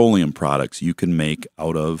petroleum products, you can make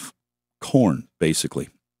out of corn, basically.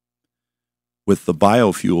 With the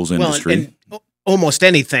biofuels industry. Well, almost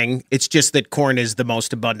anything. It's just that corn is the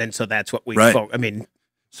most abundant, so that's what we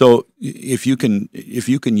so if you can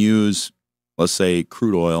use, let's say,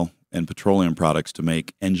 crude oil and petroleum products to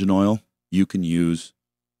make engine oil, you can use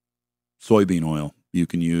soybean oil, you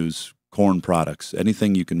can use corn products,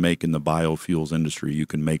 anything you can make in the biofuels industry, you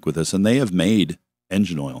can make with this. And they have made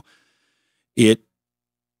engine oil. It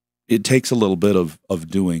takes a little bit of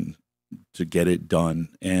doing to get it done,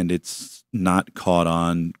 and it's not caught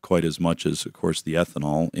on quite as much as, of course, the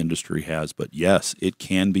ethanol industry has. But yes, it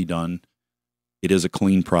can be done. It is a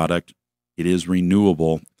clean product. It is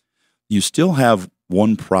renewable. You still have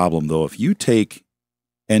one problem, though. If you take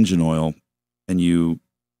engine oil and you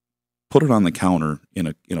put it on the counter in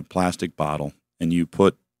a plastic bottle, and you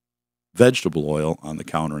put vegetable oil on the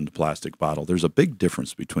counter in the plastic bottle, there's a big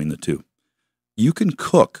difference between the two. You can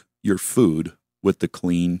cook your food with the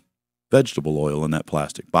clean vegetable oil in that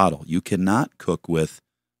plastic bottle. You cannot cook with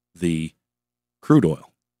the crude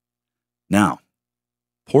oil. Now,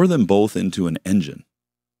 pour them both into an engine,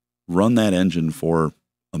 run that engine for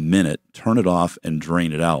a minute, turn it off, and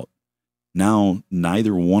drain it out. Now,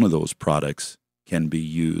 neither one of those products can be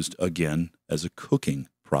used again as a cooking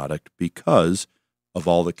product because of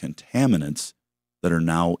all the contaminants that are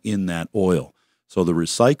now in that oil. So the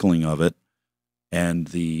recycling of it and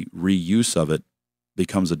the reuse of it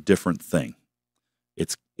becomes a different thing.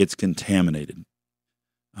 It's contaminated.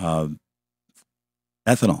 Ethanol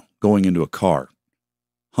going into a car,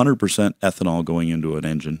 100% ethanol going into an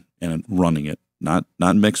engine and running it, not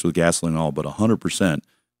mixed with gasoline at all, but 100%.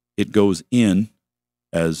 It goes in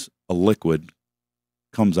as a liquid,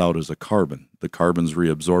 comes out as a carbon. The carbon's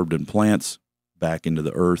reabsorbed in plants, back into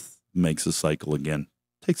the earth, makes a cycle again.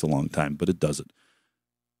 Takes a long time, but it does it.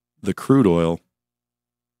 The crude oil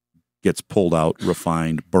gets pulled out,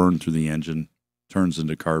 refined, burned through the engine, turns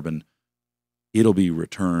into carbon. It'll be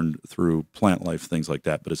returned through plant life, things like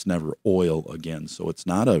that, but it's never oil again. So it's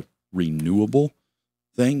not a renewable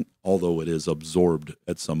thing, although it is absorbed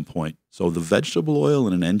at some point. So the vegetable oil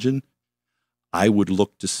in an engine, I would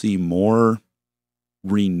look to see more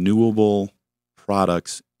renewable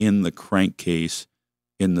products in the crankcase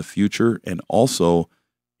in the future. And also,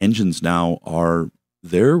 engines now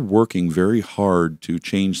they're working very hard to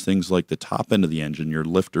change things like the top end of the engine, your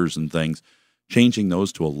lifters and things, changing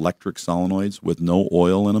those to electric solenoids with no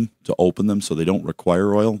oil in them to open them so they don't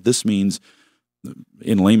require oil. This means,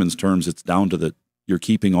 in layman's terms, it's down to you're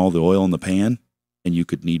keeping all the oil in the pan, and you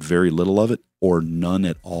could need very little of it or none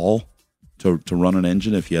at all to run an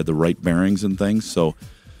engine if you had the right bearings and things. So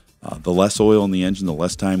the less oil in the engine, the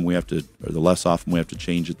less time we have to, or the less often we have to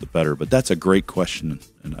change it, the better. But that's a great question,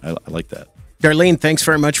 and I like that. Darlene, thanks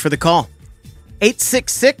very much for the call.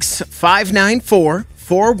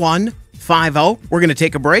 866-594-4150. We're going to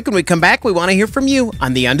take a break. When we come back, we want to hear from you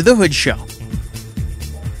on the Under the Hood Show.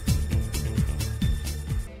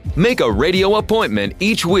 Make a radio appointment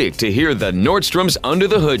each week to hear the Nordstrom's Under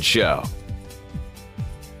the Hood Show.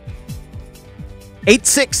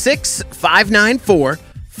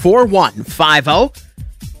 866-594-4150.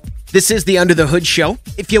 This is the Under the Hood Show.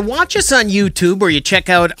 If you watch us on YouTube or you check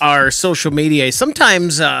out our social media,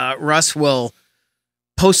 sometimes Russ will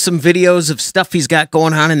post some videos of stuff he's got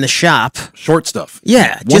going on in the shop. Short stuff.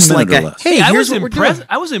 Yeah, 1 just minute like or less. Hey, I here's was what we're doing. impressed.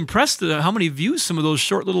 I was impressed at how many views some of those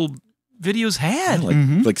short little videos had.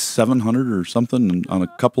 Like 700 or something on a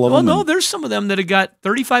couple of Well, them. no, there's some of them that have got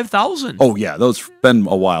 35,000. Oh yeah, those been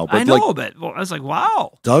a while. But I know, but I was like,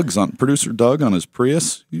 wow. Producer Doug on his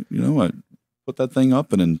Prius. You know, I put that thing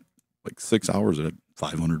up, and in like 6 hours, it had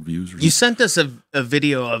 500 views. Or something. You sent us a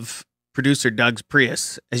video of producer Doug's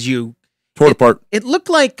Prius as you tore it apart. It looked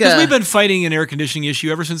like because we've been fighting an air conditioning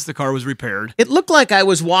issue ever since the car was repaired. It looked like I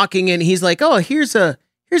was walking in. He's like, "Oh, here's a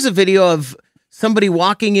video of somebody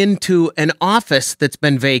walking into an office that's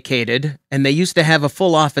been vacated, and they used to have a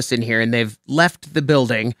full office in here, and they've left the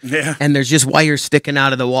building, and there's just wires sticking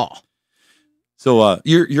out of the wall." So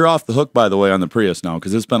you're off the hook, by the way, on the Prius now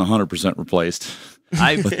because it's been 100% replaced.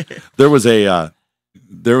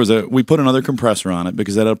 We put another compressor on it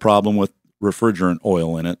because it had a problem with refrigerant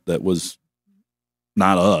oil in it that was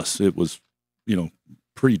not us. It was,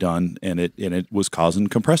 pre-done, and it was causing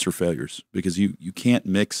compressor failures because you can't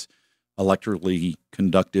mix electrically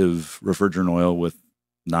conductive refrigerant oil with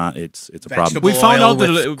not. It's a problem. We found out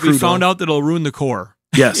that it'll ruin the core.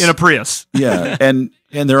 Yes, in a Prius. Yeah, and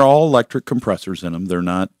they're all electric compressors in them. They're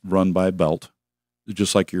not run by a belt. They're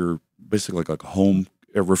just like basically like a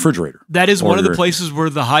refrigerator. That is one of the places where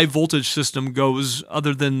the high voltage system goes,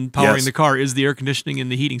 other than powering the car, is the air conditioning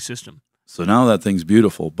and the heating system. So now that thing's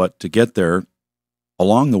beautiful, but to get there,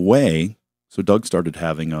 along the way, so Doug started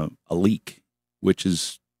having a leak, which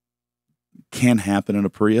can happen in a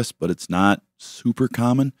Prius, but it's not super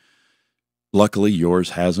common. Luckily, yours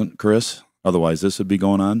hasn't, Chris. Otherwise, this would be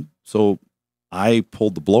going on. So I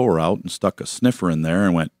pulled the blower out and stuck a sniffer in there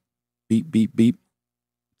and went beep, beep, beep.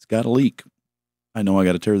 It's got a leak. I know I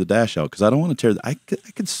got to tear the dash out because I don't want to tear. I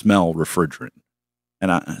could smell refrigerant,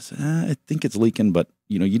 and I said, I think it's leaking, but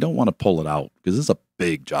you don't want to pull it out because it's a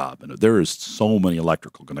big job, and there is so many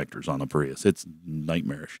electrical connectors on a Prius. It's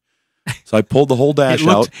nightmarish. So I pulled the whole dash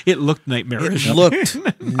out. It looked nightmarish. It looked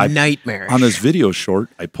nightmarish. On this video short,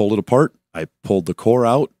 I pulled it apart. I pulled the core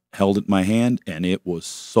out, held it in my hand, and it was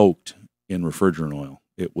soaked in refrigerant oil.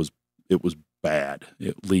 It was bad,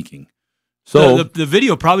 leaking. So the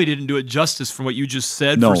video probably didn't do it justice from what you just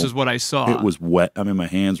said versus what I saw. It was wet. I mean, my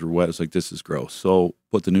hands were wet. It's like, this is gross. So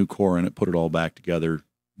put the new core in it, put it all back together,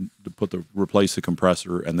 replace the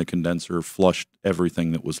compressor and the condenser, flushed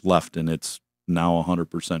everything that was left, and it's now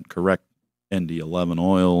 100% correct ND11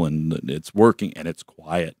 oil, and it's working, and it's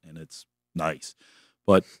quiet, and it's nice.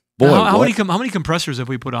 But boy, how many compressors have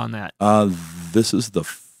we put on that? This is the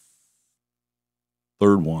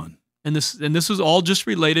third one. And this was all just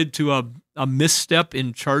related to a misstep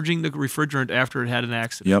in charging the refrigerant after it had an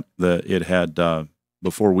accident. Yep, it had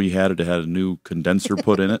before we had it had a new condenser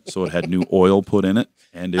put in it, so it had new oil put in it.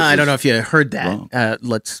 And I don't know if you heard that.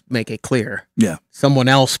 Let's make it clear. Yeah, someone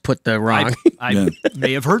else put the wrong. I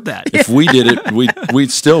may have heard that. If we did it, we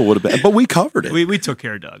still would have been. But we covered it. We took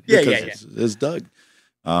care of Doug. Yeah. It's Doug.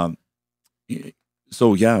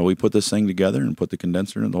 So yeah, we put this thing together and put the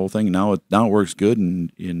condenser in the whole thing. Now it works good, and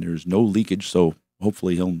there's no leakage. So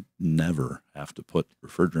hopefully he'll never have to put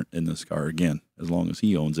refrigerant in this car again, as long as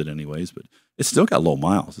he owns it, anyways. But it's still got low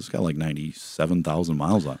miles. It's got like 97,000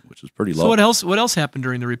 miles on it, which is pretty low. So what else happened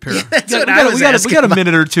during the repair? Yeah, that's what I was asking. We got a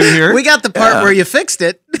minute or two here. We got the part where you fixed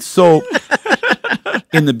it. So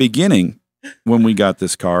in the beginning, when we got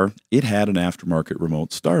this car, it had an aftermarket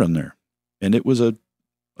remote start on there, and it was a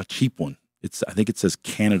cheap one. I think it says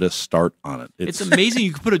Canada Start on it. It's amazing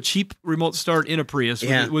you could put a cheap remote start in a Prius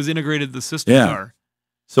when it was integrated to the system car.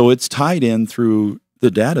 So it's tied in through the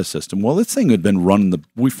data system. Well, this thing had been running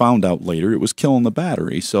we found out later it was killing the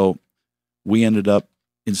battery. So we ended up,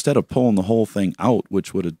 instead of pulling the whole thing out,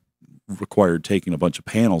 which would have required taking a bunch of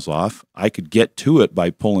panels off, I could get to it by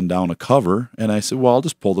pulling down a cover. And I said, well, I'll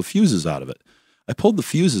just pull the fuses out of it. I pulled the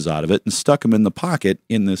fuses out of it and stuck them in the pocket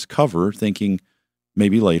in this cover, thinking,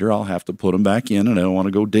 maybe later I'll have to put them back in, and I don't want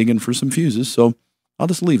to go digging for some fuses, so I'll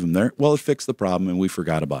just leave them there. Well, it fixed the problem, and we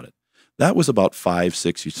forgot about it. That was about 5,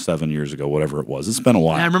 6, 7 years ago, whatever it was. It's been a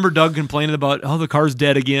while. I remember Doug complaining about, the car's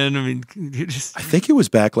dead again. I mean, I think it was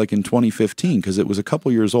back like in 2015, because it was a couple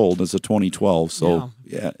years old. It's a 2012, so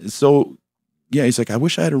yeah. So yeah, he's like, I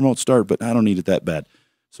wish I had a remote start, but I don't need it that bad.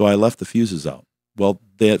 So I left the fuses out. Well,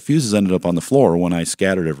 the fuses ended up on the floor when I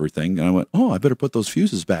scattered everything, and I went, I better put those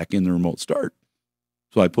fuses back in the remote start.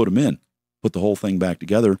 So I put them in, put the whole thing back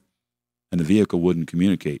together, and the vehicle wouldn't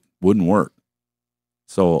communicate, wouldn't work.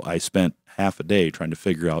 So I spent half a day trying to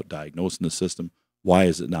figure out, diagnosing the system, why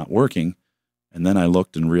is it not working? And then I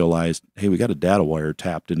looked and realized, hey, we got a data wire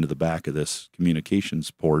tapped into the back of this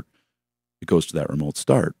communications port that goes to that remote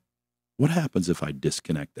start. What happens if I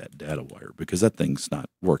disconnect that data wire? Because that thing's not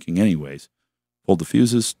working anyways. Pulled the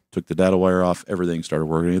fuses, took the data wire off, everything started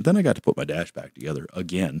working. And then I got to put my dash back together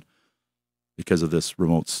again, because of this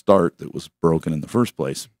remote start that was broken in the first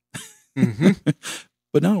place.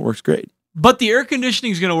 But now it works great. But the air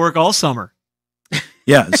conditioning is going to work all summer.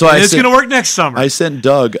 Yeah, so it's going to work next summer. I sent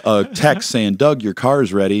Doug a text saying, Doug, your car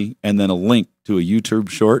is ready, and then a link to a YouTube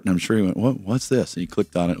short, and I'm sure he went, what's this? And he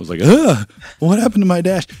clicked on it. It was like, what happened to my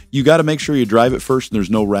dash? You got to make sure you drive it first and there's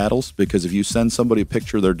no rattles, because if you send somebody a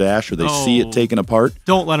picture of their dash or they see it taken apart,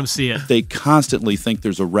 don't let them see it. They constantly think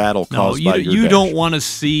there's a rattle caused by your dash. You don't want to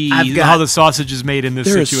see how the sausage is made in this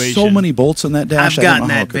situation. There are so many bolts in that dash. I've gotten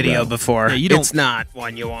that video before. It's not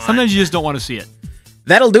one you want. Sometimes you just don't want to see it.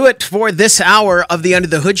 That'll do it for this hour of the Under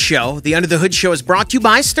the Hood Show. The Under the Hood Show is brought to you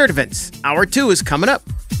by Sturtevant's. Hour 2 is coming up.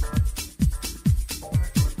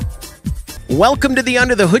 Welcome to the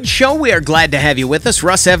Under the Hood Show. We are glad to have you with us.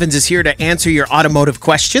 Russ Evans is here to answer your automotive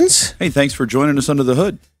questions. Hey, thanks for joining us under the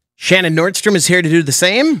hood. Shannon Nordstrom is here to do the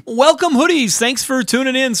same. Welcome, hoodies. Thanks for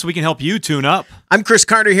tuning in so we can help you tune up. I'm Chris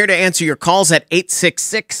Carter, here to answer your calls at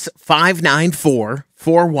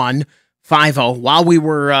 866-594-4150. While we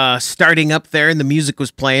were starting up there and the music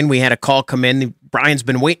was playing, we had a call come in. Brian's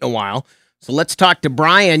been waiting a while. So let's talk to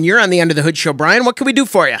Brian. You're on the Under the Hood Show. Brian, what can we do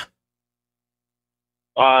for you?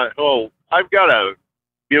 I've got a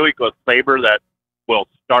Buick LeSabre that will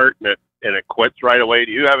start and it quits right away.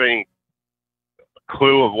 Do you have any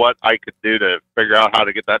clue of what I could do to figure out how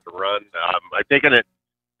to get that to run? I've taken it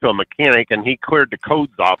to a mechanic, and he cleared the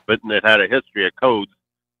codes off it, and it had a history of codes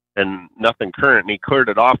and nothing current, and he cleared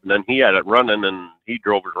it off, and then he had it running, and he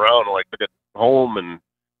drove it around, and I took it home, and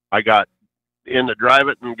I got in to drive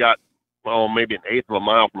it and got, maybe an eighth of a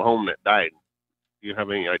mile from home, and it died. you have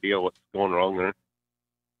any idea what's going wrong there?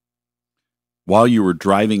 While you were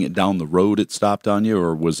driving it down the road, it stopped on you,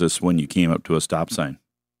 or was this when you came up to a stop sign?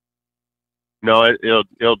 No,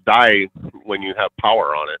 it'll die when you have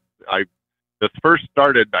power on it. This first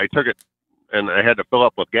started, I took it and I had to fill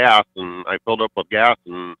up with gas, and I filled up with gas,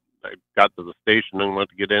 and I got to the station and went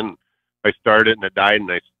to get in. I started and it died,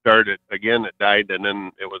 and I started again, it died, and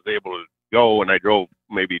then it was able to go, and I drove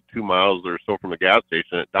maybe 2 miles or so from the gas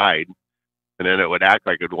station, it died, and then it would act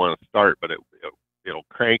like it'd want to start, but it'll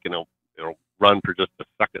crank and it'll run for just a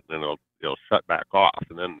second, and then it'll shut back off,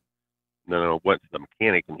 and then I went to the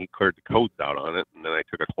mechanic, and he cleared the codes out on it, and then I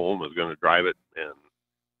took it home, was going to drive it,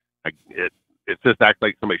 and it just acts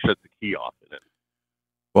like somebody shuts the key off in it.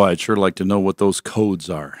 Well, I'd sure like to know what those codes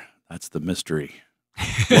are. That's the mystery.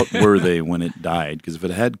 What were they when it died? Because if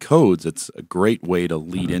it had codes, it's a great way to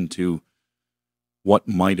lead into what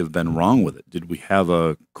might have been wrong with it. Did we have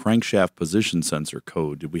a crankshaft position sensor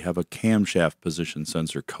code? Did we have a camshaft position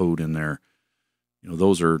sensor code in there? You know,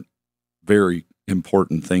 those are very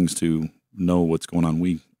important things to know what's going on.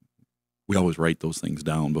 We always write those things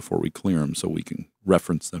down before we clear them so we can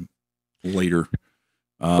reference them later.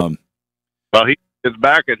 Well, it's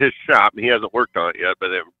back at his shop, and he hasn't worked on it yet,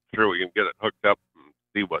 but I'm sure we can get it hooked up and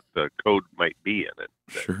see what the code might be in it.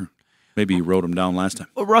 Sure. Maybe you wrote them down last time.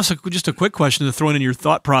 Well, Russ, just a quick question to throw in your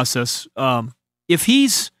thought process. If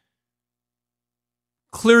he's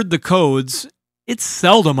cleared the codes, it's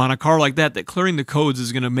seldom on a car like that clearing the codes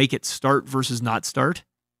is going to make it start versus not start.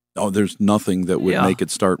 Oh, there's nothing that would make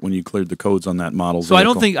it start when you cleared the codes on that model. So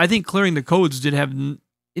vehicle. I think clearing the codes did have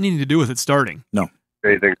anything to do with it starting. No.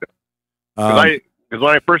 I think so. Because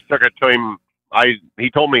when I first took it to him, he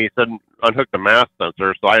told me, he said, unhook the mass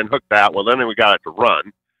sensor. So I unhooked that. Well, then we got it to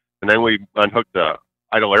run. And then we unhooked the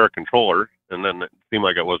idle air controller. And then it seemed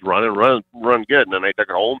like it was run good. And then I took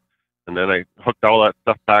it home. And then I hooked all that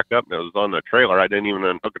stuff back up. And it was on the trailer. I didn't even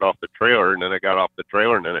unhook it off the trailer. And then it got off the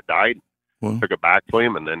trailer. And then it died. Well, took it back to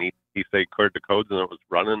him. And then he said he cleared the codes and it was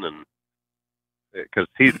running. And because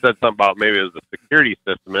he said something about maybe it was the security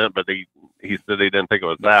system in it, but he said they didn't think it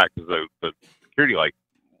was that because the security light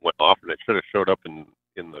went off and it should have showed up in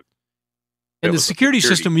the. And the security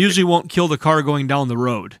system usually won't kill the car going down the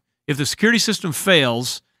road. If the security system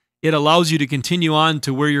fails, it allows you to continue on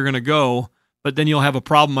to where you're going to go, but then you'll have a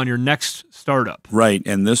problem on your next startup. Right,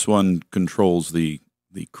 and this one controls the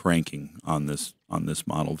cranking on this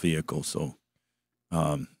model vehicle. So,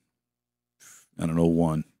 I don't know,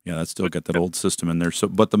 one. Yeah, that's still got that old system in there. So,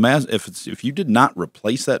 but the mass, if you did not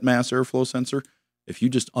replace that mass airflow sensor, if you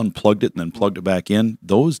just unplugged it and then plugged it back in,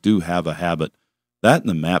 those do have a habit. That and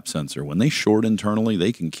the map sensor, when they short internally,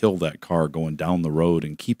 they can kill that car going down the road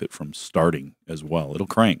and keep it from starting as well. It'll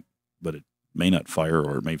crank, but it may not fire,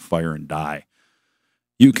 or it may fire and die.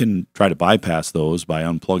 You can try to bypass those by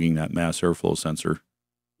unplugging that mass airflow sensor.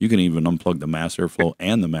 You can even unplug the mass airflow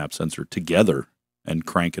and the map sensor together and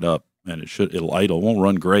crank it up. And it'll idle. It won't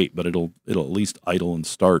run great, but it'll at least idle and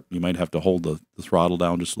start. You might have to hold the throttle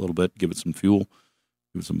down just a little bit, give it some fuel,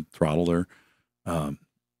 give it some throttle there.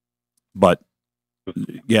 But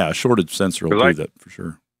yeah, a shorted sensor will do that for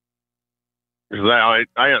sure. Because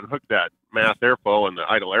I unhooked that mass airflow and the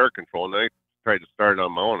idle air control, and I tried to start it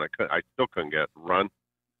on my own. I still couldn't get it to run.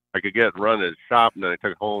 I could get it run at his shop, and then I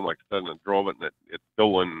took it home, like I said, and drove it, and it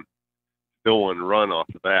still wouldn't run off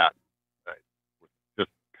of that.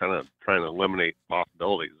 Kind of trying to eliminate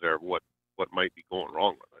possibilities there of what might be going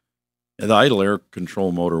wrong with it. Yeah, the idle air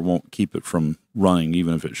control motor won't keep it from running.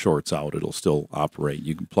 Even if it shorts out, it'll still operate.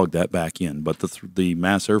 You can plug that back in, but the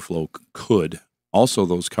mass airflow could. Also,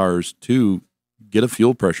 those cars too, get a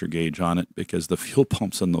fuel pressure gauge on it, because the fuel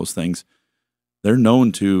pumps in those things, they're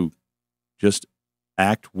known to just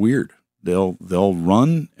act weird. They'll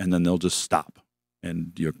run and then they'll just stop,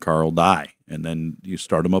 and your car will die. And then you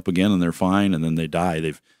start them up again, and they're fine, and then they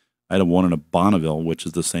die. I had one in a Bonneville, which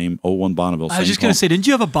is the same 01 Bonneville. I was just going to say, didn't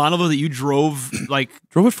you have a Bonneville that you drove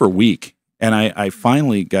drove it for a week, and I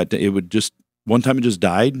finally got to. It would just one time it just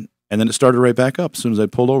died, and then it started right back up as soon as I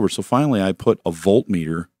pulled over. So finally, I put a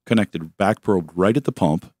voltmeter connected back probe right at the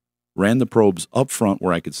pump, ran the probes up front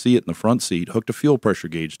where I could see it in the front seat, hooked a fuel pressure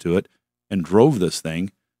gauge to it, and drove this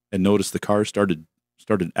thing, and noticed the car started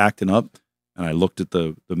acting up. And I looked at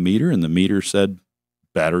the meter, and the meter said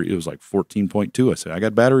battery. It was like 14.2. I said, I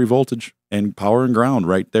got battery voltage and power and ground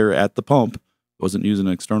right there at the pump. Wasn't using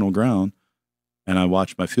external ground. And I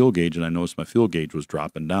watched my fuel gauge, and I noticed my fuel gauge was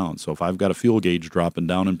dropping down. So if I've got a fuel gauge dropping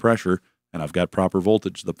down in pressure and I've got proper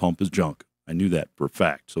voltage, the pump is junk. I knew that for a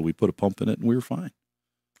fact. So we put a pump in it, and we were fine.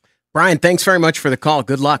 Brian, thanks very much for the call.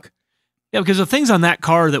 Good luck. Yeah, because the things on that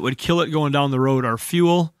car that would kill it going down the road are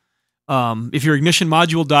fuel, If your ignition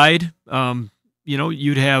module died,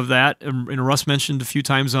 you'd have that. And Russ mentioned a few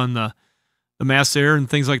times on the mass air and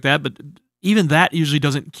things like that, but even that usually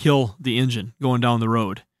doesn't kill the engine going down the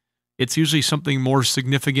road. It's usually something more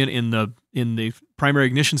significant in the primary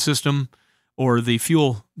ignition system or the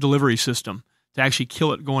fuel delivery system to actually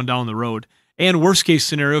kill it going down the road. And worst case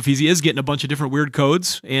scenario, if he is getting a bunch of different weird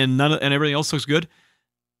codes and everything else looks good,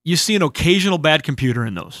 you see an occasional bad computer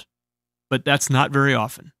in those, but that's not very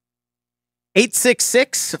often.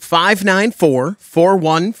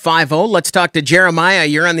 866-594-4150. Let's talk to Jeremiah.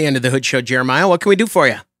 You're on the end of the Hood Show, Jeremiah. What can we do for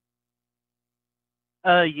you?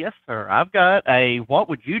 Yes, sir. I've got a what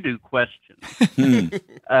would you do question.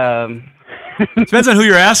 Depends on who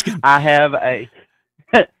you're asking. I have a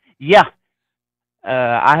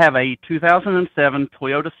I have a 2007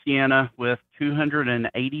 Toyota Sienna with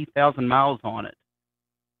 280,000 miles on it.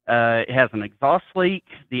 It has an exhaust leak.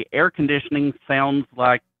 The air conditioning sounds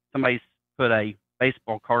like somebody's put a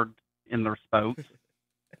baseball card in their spokes,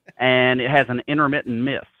 and it has an intermittent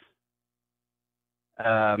miss.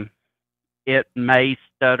 It may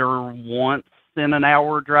stutter once in an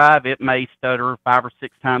hour drive. It may stutter 5 or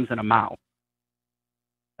 6 times in a mile.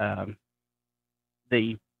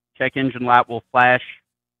 The check engine light will flash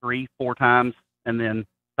 3-4 times and then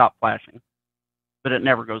stop flashing, but it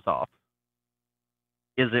never goes off.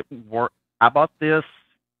 Is it worth? I bought this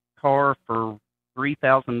car for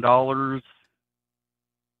 $3,000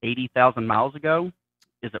 80,000 miles ago.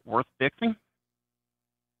 Is it worth fixing?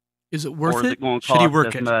 Is it worth or is it? it going to Should he cost work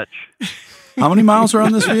as it? much? How many miles are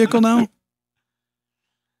on this vehicle now?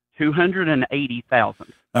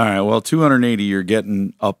 280,000. All right, well, 280, you're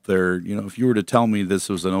getting up there. You know, if you were to tell me this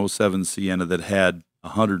was an 07 Sienna that had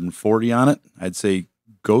 140 on it, I'd say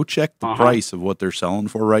go check the price of what they're selling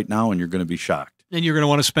for right now, and you're going to be shocked. And you're going to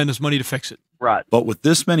want to spend this money to fix it. Right. But with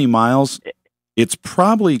this many miles, it's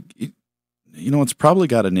probably, it's probably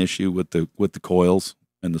got an issue with the coils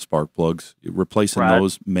and the spark plugs. Replacing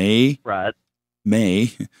those may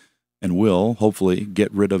and will hopefully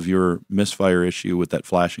get rid of your misfire issue with that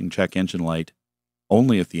flashing check engine light,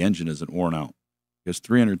 only if the engine isn't worn out. Because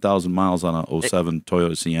 300,000 miles on a 07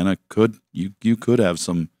 Toyota Sienna you could have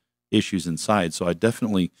some issues inside. So I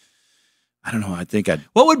definitely, I don't know. I think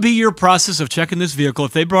What would be your process of checking this vehicle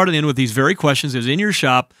if they brought it in with these very questions? It was in your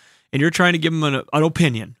shop, and you're trying to give them an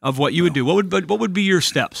opinion of what you would do. What would be your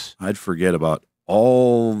steps? I'd forget about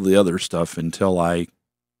all the other stuff until I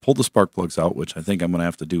pull the spark plugs out, which I think I'm going to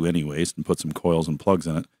have to do anyways, and put some coils and plugs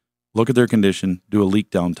in it. Look at their condition, do a leak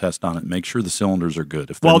down test on it, make sure the cylinders are good.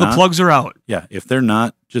 If While the plugs are out. Yeah, if they're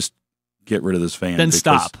not, just get rid of this fan. Then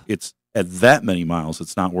stop. It's at that many miles,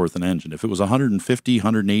 it's not worth an engine. If it was 150,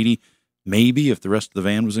 180, maybe if the rest of the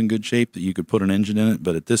van was in good shape that you could put an engine in it.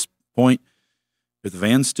 But at this point, if the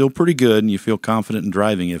van's still pretty good and you feel confident in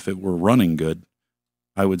driving, if it were running good,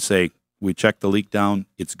 I would say we check the leak down.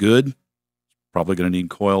 It's good. Probably going to need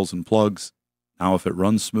coils and plugs. Now, if it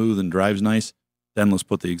runs smooth and drives nice, then let's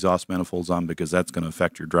put the exhaust manifolds on, because that's going to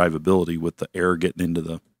affect your drivability with the air getting into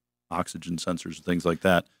the oxygen sensors and things like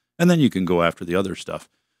that. And then you can go after the other stuff.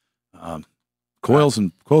 Coils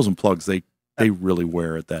and plugs, they really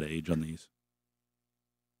wear at that age on these.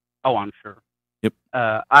 Oh, I'm sure. Yep.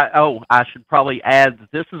 I should probably add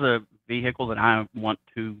that this is a vehicle that I want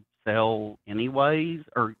to sell anyways,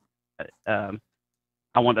 or I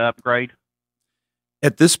want to upgrade.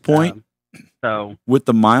 At this point, so with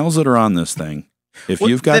the miles that are on this thing, if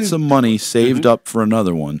you've got some money saved up for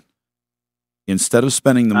another one, instead of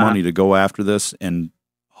spending the money to go after this and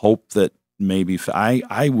hope that maybe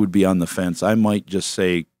I would be on the fence. I might just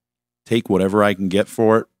say, take whatever I can get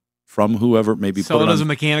for it from whoever, maybe sell put it on as a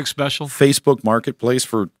mechanic special. Facebook Marketplace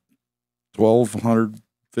for $1,200,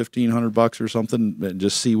 $1,500 or something, and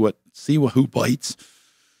just see who bites.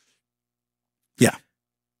 Yeah.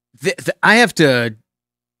 I have to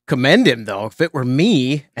commend him, though. If it were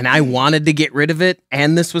me and I wanted to get rid of it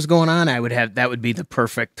and this was going on, that would be the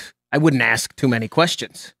perfect. I wouldn't ask too many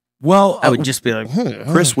questions. Well, I would just be like,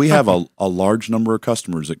 Chris, we have a large number of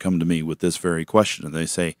customers that come to me with this very question, and they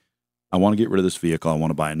say, I want to get rid of this vehicle. I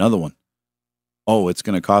want to buy another one. Oh, it's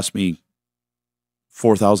going to cost me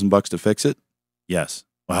 $4,000 to fix it? Yes.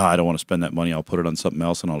 Well, I don't want to spend that money. I'll put it on something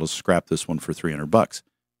else, and I'll just scrap this one for $300.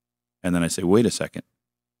 And then I say, wait a second.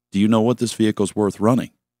 Do you know what this vehicle's worth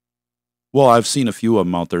running? Well, I've seen a few of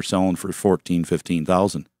them out there selling for $14,000,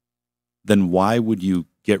 $15,000. Then why would you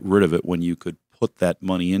get rid of it when you could put that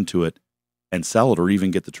money into it and sell it, or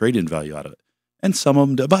even get the trade-in value out of it? And some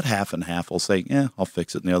of them, about half and half, will say, I'll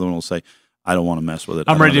fix it. And the other one will say, I don't want to mess with it.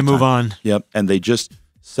 I'm ready to move on. Yep. And they just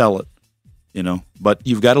sell it, But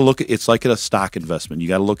you've got to look at it's like a stock investment. You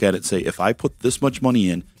got to look at it and say, if I put this much money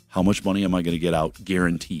in, how much money am I going to get out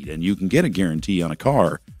guaranteed? And you can get a guarantee on a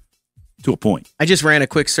car to a point. I just ran a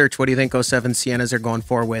quick search. What do you think 07 Siennas are going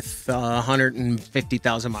for with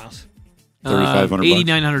 150,000 miles? $3,500.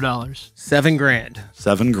 $8,900. $7,000.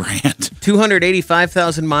 $7,000.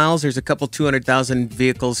 285,000 miles. There's a couple 200,000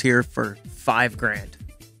 vehicles here for $5,000.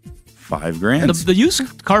 $5,000. The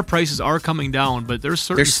used car prices are coming down, but there's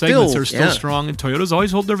certain segments that are still strong, and Toyotas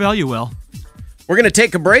always hold their value well. We're going to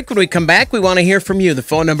take a break. When we come back, we want to hear from you. The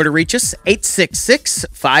phone number to reach us,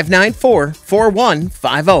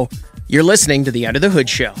 866-594-4150. You're listening to the Under the Hood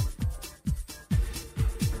Show.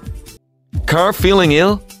 Car feeling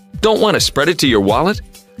ill? Don't want to spread it to your wallet?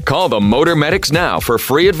 Call the Motor Medics now for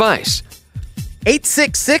free advice.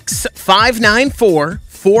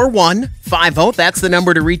 866-594-4150. That's the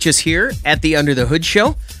number to reach us here at the Under the Hood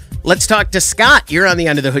Show. Let's talk to Scott. You're on the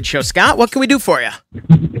Under the Hood Show. Scott, what can we do for you?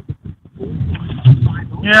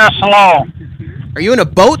 Yes, hello. Are you in a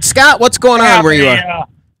boat, Scott? What's going on where you are?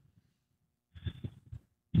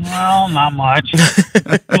 Well, not much.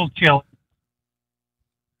 A little chilly.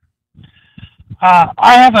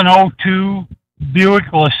 I have an 02 Buick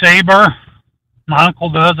LeSabre. My uncle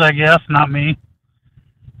does, I guess, not me.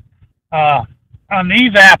 An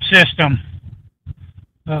evap system.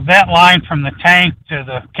 The vent line from the tank to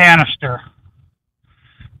the canister.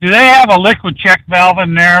 Do they have a liquid check valve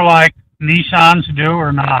in there like Nissans do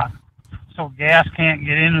or not? So gas can't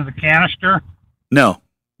get into the canister? No.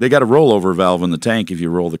 They got a rollover valve in the tank if you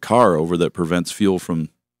roll the car over that prevents fuel from,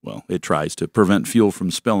 well, it tries to prevent fuel from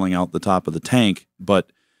spilling out the top of the tank.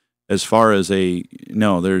 But as far as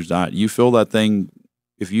no, there's not. You fill that thing,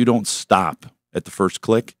 if you don't stop at the first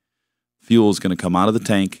click, fuel is going to come out of the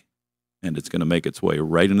tank and it's going to make its way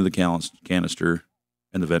right into the canister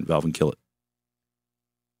and the vent valve and kill it.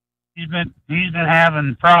 He's been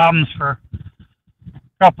having problems for a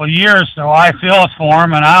couple of years, so I fill it for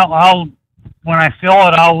him, and I'll when I fill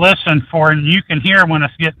it, I'll listen for it, and you can hear when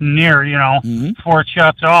it's getting near, before it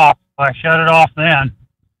shuts off. I shut it off then.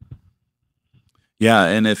 Yeah,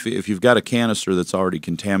 and if you've got a canister that's already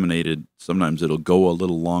contaminated, sometimes it'll go a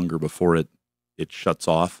little longer before it shuts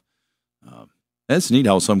off. It's neat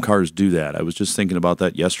how some cars do that. I was just thinking about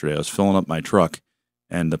that yesterday. I was filling up my truck,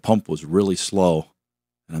 and the pump was really slow.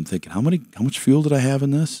 And I'm thinking, how much fuel did I have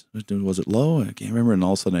in this? Was it low? I can't remember. And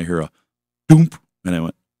all of a sudden I hear a doomp, and I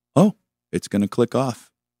went, oh, it's going to click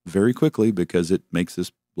off very quickly because it makes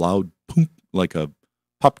this loud boom like a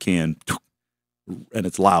pop can, and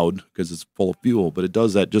it's loud because it's full of fuel. But it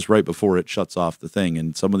does that just right before it shuts off the thing.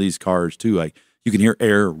 And some of these cars too, you can hear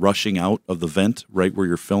air rushing out of the vent right where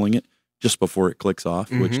you're filling it just before it clicks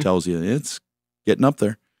off, which tells you it's getting up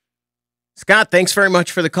there. Scott, thanks very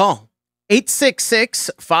much for the call.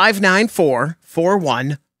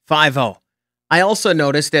 866-594-4150. I also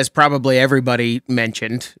noticed, as probably everybody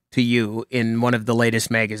mentioned to you in one of the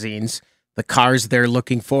latest magazines, the cars they're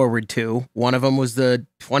looking forward to. One of them was the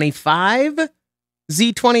 25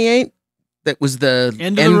 Z28. That was the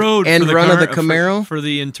end of the road end for the run of the Camaro. For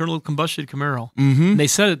the internal combustion Camaro. Mm-hmm. And they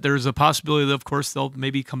said that there's a possibility that, of course, they'll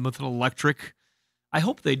maybe come with an electric. I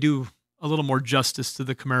hope they do a little more justice to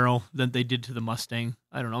the Camaro than they did to the Mustang.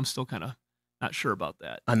 I don't know. I'm still kind of not sure about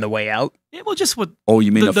that. On the way out? Yeah, well, just what... Oh,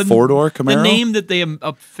 you mean a four-door Camaro? The name that they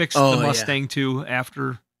affixed the Mustang to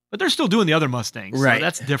after... But they're still doing the other Mustangs. Right. So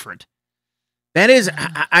that's different. That is...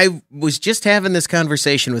 I was just having this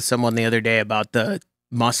conversation with someone the other day about the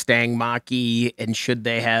Mustang Mach-E and should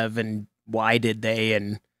they have and why did they,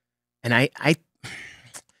 and I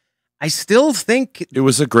still think it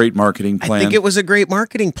was a great marketing plan. I think it was a great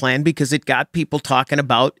marketing plan because it got people talking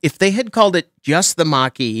about, if they had called it just the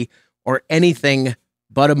Mach-E or anything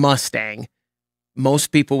but a Mustang,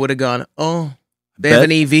 most people would have gone, oh, they have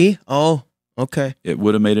an EV? Oh, okay. It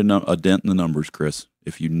would have made a dent in the numbers, Chris.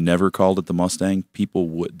 If you never called it the Mustang,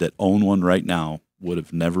 people that own one right now would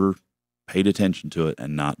have never paid attention to it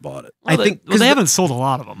and not bought it. Well, they haven't sold a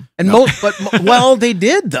lot of them. And well, they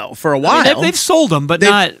did though for a while. I mean, they've sold them, but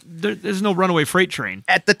there's no runaway freight train.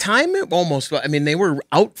 At the time, it almost. I mean, they were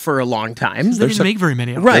out for a long time. They didn't make very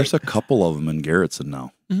many of them. Right. There's a couple of them in Garrettson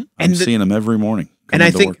now. Mm-hmm. I'm seeing them every morning. And I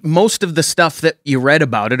think most of the stuff that you read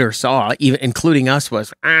about it or saw, even including us,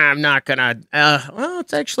 was I'm not gonna. Well,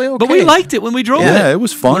 it's actually okay. But we liked it when we drove it. Yeah, it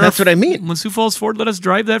was fun. Well, that's what I mean. When Sioux Falls Ford let us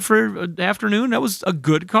drive that for an afternoon, that was a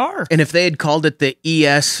good car. And if they had called it the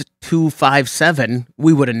ES257,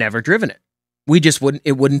 we would have never driven it. We just wouldn't.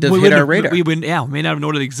 It wouldn't have hit our radar. We wouldn't. Yeah, we may not have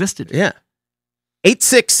known it existed. Yeah.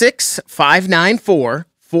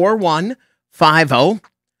 866-594-4150.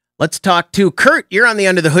 Let's talk to Kurt. You're on the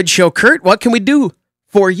Under the Hood Show. Kurt, what can we do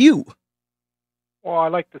for you? Well,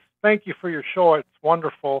 I'd like to thank you for your show. It's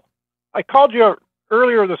wonderful. I called you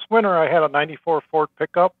earlier this winter, I had a 94 Ford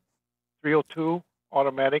pickup, 302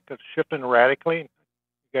 automatic. It's shifting erratically.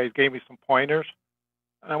 You guys gave me some pointers.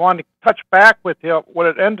 And I wanted to touch back with you. What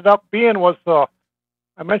it ended up being was,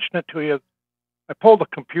 I mentioned it to you, I pulled the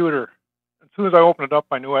computer. As soon as I opened it up,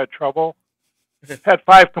 I knew I had trouble. It had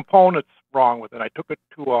 5 components wrong with it. I took it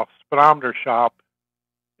to a speedometer shop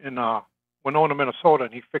in Winona, Minnesota,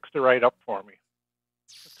 and he fixed it right up for me.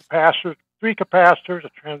 The capacitor, 3 capacitors, a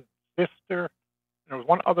transistor, and there was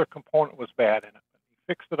one other component was bad in it. He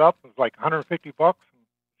fixed it up. It was like $150, and it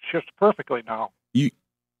shifts perfectly now.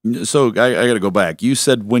 So I got to go back. You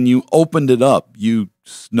said when you opened it up, you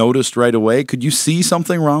noticed right away. Could you see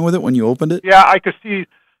something wrong with it when you opened it? Yeah, I could see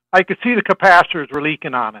the capacitors were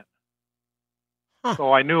leaking on it. Huh.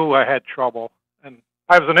 So I knew I had trouble. And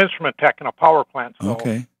I was an instrument tech in a power plant. So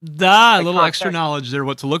okay. A little extra knowledge there,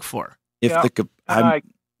 what to look for. I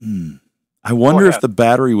wonder if the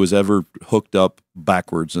battery was ever hooked up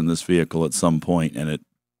backwards in this vehicle at some point, and it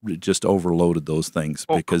just overloaded those things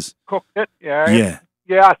because cooked it. Yeah.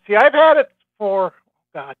 See, I've had it for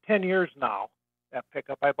 10 years now. That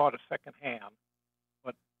pickup, I bought a second hand,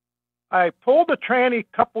 but I pulled the tranny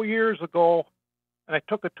a couple years ago, and I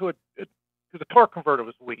took it to because the torque converter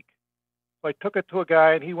was weak. So I took it to a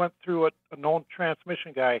guy, and he went through it, a known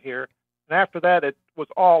transmission guy here. And after that, it was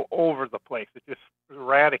all over the place. It just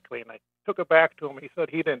erratically. And I took it back to him. He said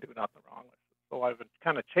he didn't do nothing wrong with it. So I've been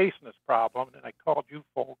kind of chasing this problem, and I called you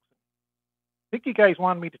folks. I think you guys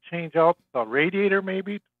wanted me to change out the radiator,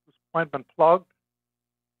 maybe. It might have been plugged.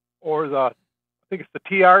 Or I think it's the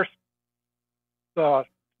TR, the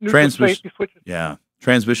neutral safety switches. Yeah,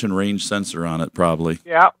 transmission range sensor on it, probably.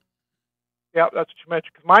 Yeah, that's what you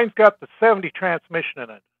mentioned. Because mine's got the 70 transmission in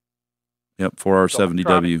it. Yep,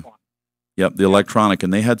 4R70W. Yep, the electronic,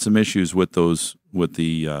 and they had some issues with those, with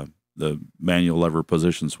the manual lever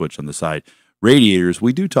position switch on the side. Radiators,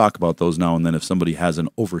 we do talk about those now and then if somebody has an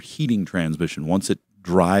overheating transmission. Once it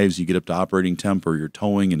drives, you get up to operating temp or you're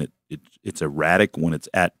towing, and it's erratic when it's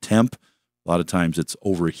at temp. A lot of times it's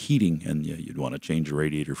overheating, and you'd want to change the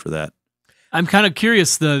radiator for that. I'm kind of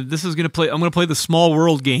curious. I'm going to play the small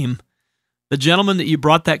world game. The gentleman that you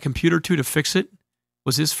brought that computer to fix it,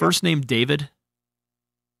 was his first name David?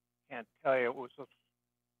 Can't tell you. It was a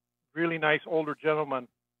really nice older gentleman.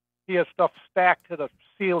 He has stuff stacked to the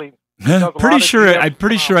ceiling. I'm pretty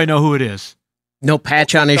sure I know who it is. No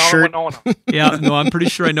patch on his shirt. Yeah, no, I'm pretty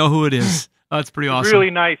sure I know who it is. Oh, that's pretty awesome. Really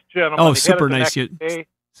nice gentleman. Oh, super nice.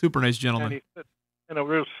 Super nice gentleman. And a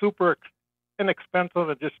real super inexpensive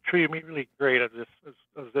and just treated me really great. I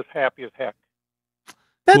was just happy as heck.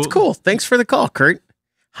 That's cool. Thanks for the call, Kurt.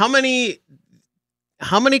 How many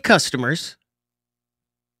customers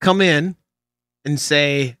come in and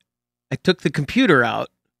say, I took the computer out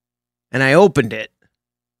and I opened it,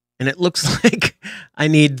 and it looks like I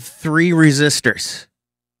need 3 resistors?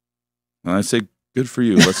 And I say, good for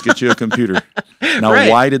you. Let's get you a computer. Now,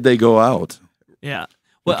 Right. Why did they go out? Yeah.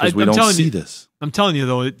 Well, Because we don't see this. I'm telling you,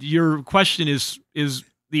 though, your question is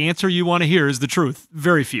the answer you want to hear is the truth.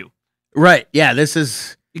 Very few. Right. Yeah, this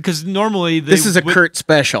is... Because normally... This is a Kurt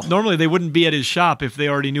special. Normally, they wouldn't be at his shop if they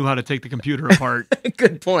already knew how to take the computer apart.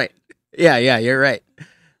 Good point. Yeah, you're right.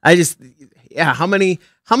 How many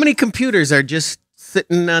computers are just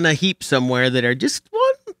sitting on a heap somewhere that are just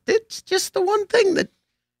it's just the one thing that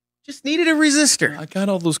just needed a resistor. I got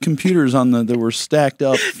all those computers that were stacked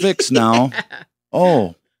up fixed now.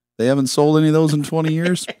 Oh, they haven't sold any of those in 20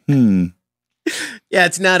 years? Yeah,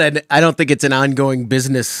 it's not I don't think it's an ongoing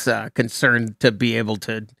business concern to be able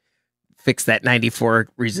to fix that 94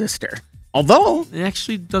 resistor. Although it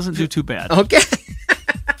actually doesn't do too bad. Okay.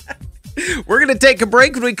 We're going to take a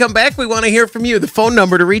break. When we come back, we want to hear from you. The phone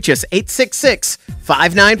number to reach us,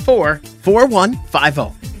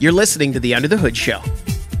 866-594-4150. You're listening to the Under the Hood Show.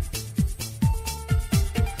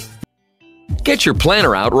 Get your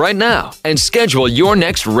planner out right now and schedule your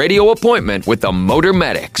next radio appointment with the Motor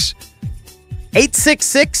Medics.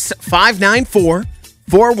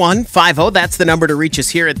 866-594-4150. That's the number to reach us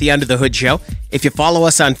here at the Under the Hood Show. If you follow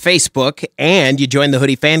us on Facebook and you join the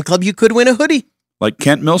Hoodie Fan Club, you could win a hoodie. Like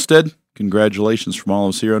Kent Milstead, congratulations from all of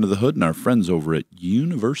us here under the hood and our friends over at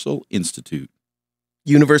Universal Institute.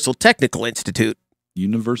 Universal Technical Institute.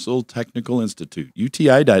 Universal Technical Institute.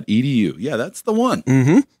 UTI.edu. Yeah, that's the one.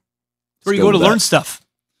 Mm-hmm. Where you go to learn stuff.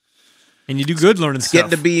 And you do good learning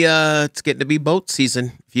stuff. It's getting to be boat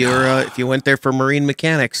season. If you went there for marine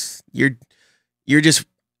mechanics, you're just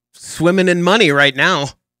swimming in money right now.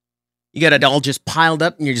 You got it all just piled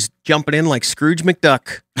up and you're just jumping in like Scrooge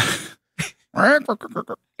McDuck.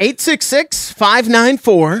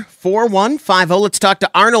 866-594-4150. Let's talk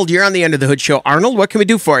to Arnold. You're on the Under the Hood Show. Arnold, what can we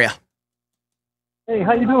do for you? Hey,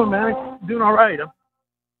 how you doing, man? Doing all right.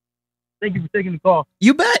 Thank you for taking the call.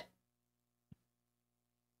 You bet.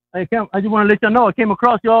 I just want to let y'all know I came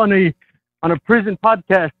across y'all on a prison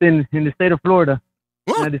podcast in the state of Florida.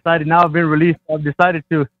 And I decided now I've been released. I've decided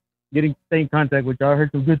to stay in contact with y'all. I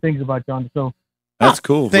heard some good things about y'all on the show. That's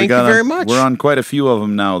cool. Thank you very much. We're on quite a few of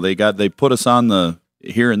them now. They put us on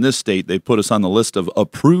here in this state. They put us on the list of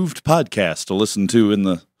approved podcasts to listen to in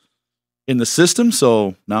the system.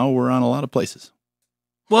 So now we're on a lot of places.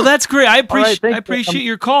 Well, that's great. I right, appreciate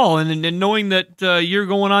your call and knowing that you're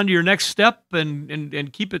going on to your next step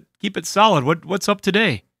and keep it solid. What's up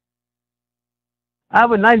today? I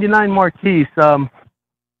have a 99 Marquise.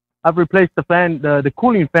 I've replaced the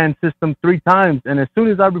cooling fan system 3 times, and as soon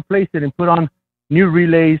as I replace it and put on new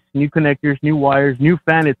relays, new connectors, new wires, new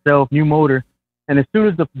fan itself, new motor, and as soon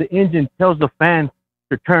as the engine tells the fan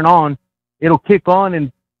to turn on, it'll kick on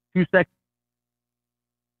in 2 seconds.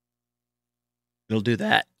 It'll do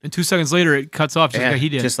that. And 2 seconds later, it cuts off just like he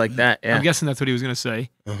did. Just like that, yeah. I'm guessing that's what he was going to say.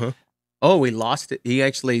 Uh-huh. Oh, we lost it. He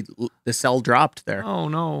actually, the cell dropped there. Oh,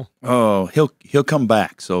 no. Oh, he'll come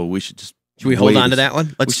back, so we should just... Should we hold on to that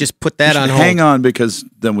one? Let's just put that on hold. Hang on, because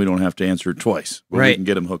then we don't have to answer it twice. We can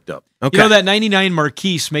get him hooked up. Okay. You know, that 99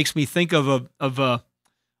 Marquise makes me think of a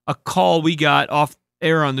call we got off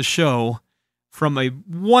air on the show from a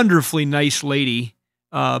wonderfully nice lady,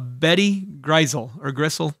 Betty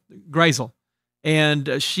Greisel.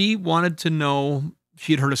 And she wanted to know,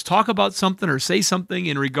 she had heard us talk about something or say something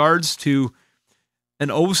in regards to an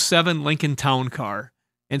 07 Lincoln Town Car.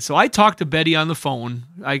 And so I talked to Betty on the phone.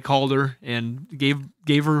 I called her and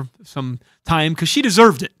gave her some time because she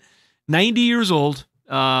deserved it. 90 years old,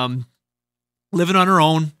 living on her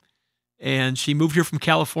own. And she moved here from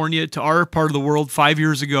California to our part of the world 5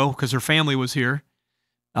 years ago because her family was here.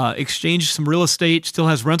 Exchanged some real estate, still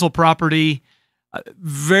has rental property.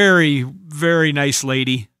 Very, very nice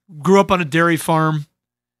lady. Grew up on a dairy farm,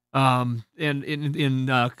 and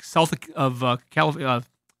in south of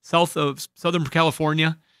Southern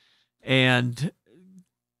California, and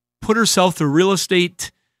put herself through real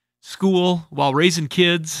estate school while raising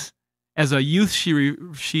kids. As a youth,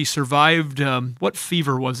 she survived. What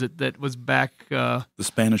fever was it that was back? The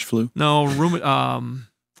Spanish flu? No,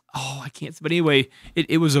 I can't. But anyway,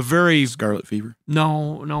 it was a very scarlet fever.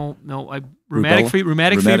 No. Rheumatic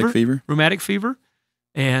fever,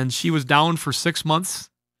 and she was down for 6 months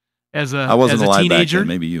as I wasn't as a alive teenager. Back then,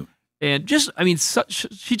 maybe you. And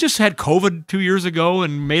she just had COVID 2 years ago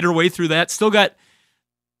and made her way through that. Still got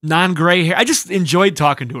non-gray hair. I just enjoyed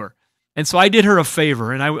talking to her, and so I did her a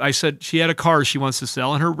favor, and I said she had a car she wants to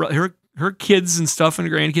sell, and her kids and stuff and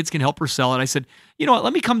her grandkids can help her sell. And I said, you know what,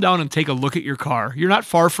 let me come down and take a look at your car. You're not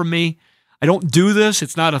far from me. I don't do this.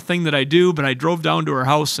 It's not a thing that I do, but I drove down to her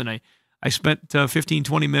house and I spent 15,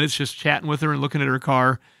 20 minutes just chatting with her and looking at her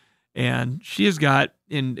car. And she has got,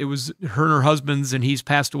 and it was her and her husband's, and he's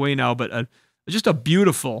passed away now, but just a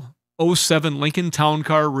beautiful 07 Lincoln Town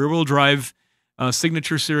Car, rear-wheel drive,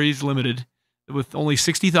 Signature Series Limited with only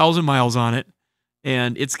 60,000 miles on it.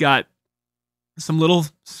 And it's got some little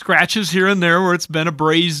scratches here and there where it's been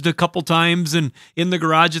abrased a couple times, and in the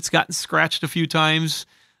garage it's gotten scratched a few times,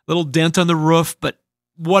 little dent on the roof, but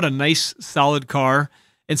what a nice solid car.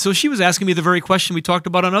 And so she was asking me the very question we talked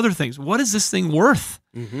about on other things. What is this thing worth?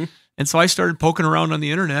 Mm-hmm. And so I started poking around on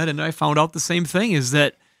the internet, and I found out the same thing, is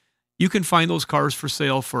that you can find those cars for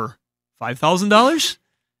sale for $5,000,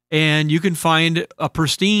 and you can find a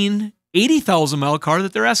pristine 80,000 mile car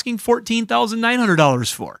that they're asking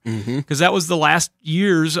 $14,900 for, because that was the last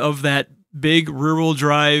years of that big rear-wheel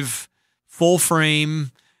drive, full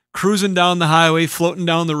frame, cruising down the highway, floating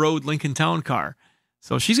down the road Lincoln Town Car.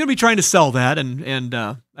 So she's going to be trying to sell that, and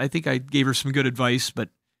I think I gave her some good advice. But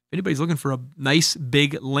if anybody's looking for a nice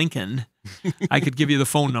big Lincoln, I could give you the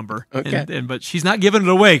phone number. Okay. But she's not giving it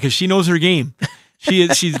away because she knows her game.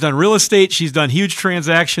 She's done real estate. She's done huge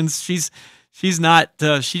transactions. She's not.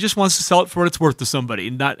 She just wants to sell it for what it's worth to somebody,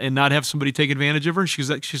 and not have somebody take advantage of her. She's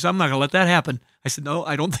I'm not going to let that happen. I said, no,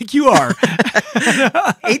 I don't think you are.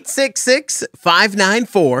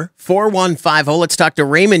 866-594-4150. Let's talk to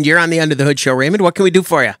Raymond. You're on the Under the Hood Show. Raymond, what can we do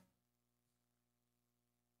for you?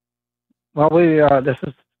 Well, this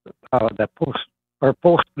is the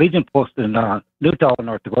Legion Post in Newtown,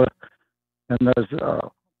 North Dakota, and there's a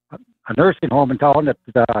nursing home in town that's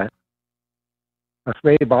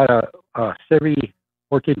made by a Chevy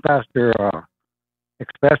 14-passenger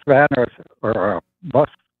express van or a bus,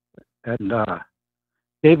 and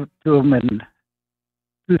gave it to them in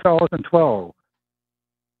 2012.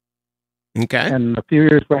 Okay. And a few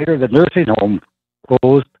years later, the nursing home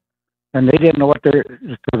closed, and they didn't know what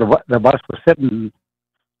the bus was sitting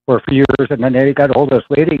for a few years, and then they got a hold of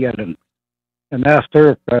this lady again and asked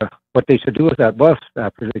her what they should do with that bus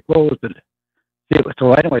after they closed. And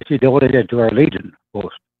so anyway, she donated it to our Legion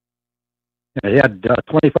post. And it had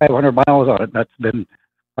 2,500 miles on it. That's been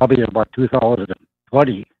probably about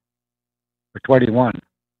 2020 or 21.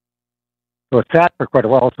 So it sat for quite a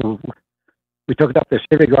while. So we took it up to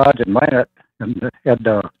Chevy garage and mined it, and it had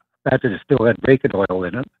actually it still had braking oil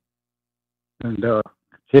in it, and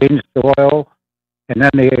changed the oil, and then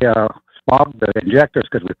they smogged the injectors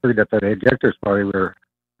because we figured that the injectors probably were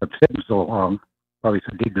sitting so long, probably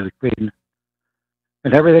some needed to clean,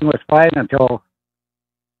 and everything was fine until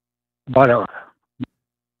about a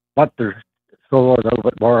month or so, a little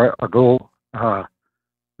bit more ago.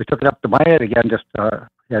 We took it up to mine it again, just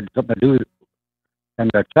had something to do, and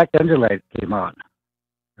the check engine light came on,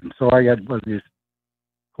 and so I had one of these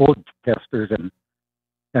code testers, and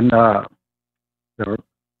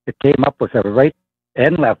it came up with a right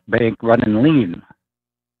and left bank running lean,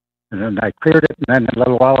 and then I cleared it, and then a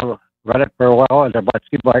little while run it for a while, and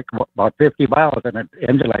seemed like about 50 miles, and the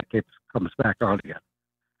engine light comes back on again.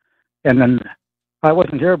 And then I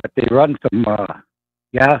wasn't here, but they run some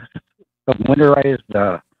gas, some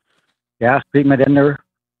winterized gas treatment in there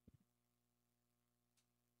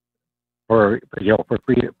for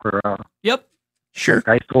free yep, sure,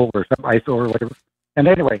 ISO or some ISO or whatever. And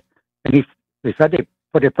anyway, and they said they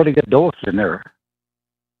put a pretty good dose in there,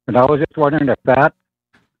 and I was just wondering if that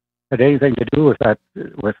had anything to do with that,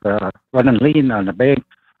 with running lean on the bank.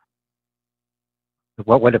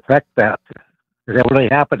 What would affect that? That really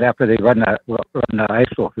happened after they run the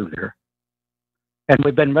ISO through there. And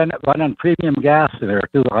we've been running premium gas in there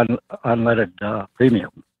too, unleaded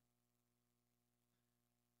premium.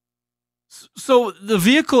 So the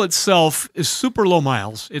vehicle itself is super low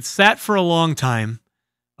miles. It's sat for a long time.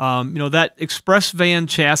 That express van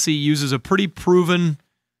chassis uses a pretty proven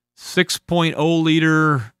 6.0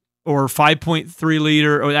 liter or 5.3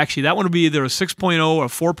 liter, or actually that one would be either a 6.0 or a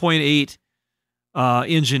 4.8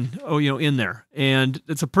 engine, in there. And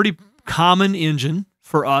it's a pretty common engine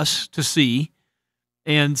for us to see.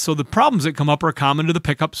 And so the problems that come up are common to the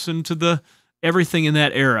pickups and to the everything in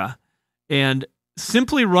that era. And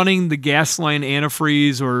simply running the gas line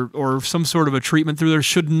antifreeze or some sort of a treatment through there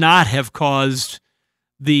should not have caused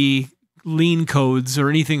the lean codes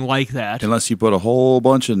or anything like that. Unless you put a whole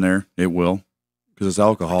bunch in there, it will, because it's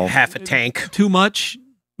alcohol. Half a tank. Too much?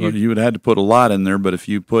 Well, you would have had to put a lot in there, but if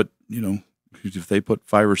you put, if they put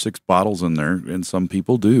 5 or 6 bottles in there, and some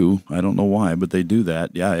people do, I don't know why, but they do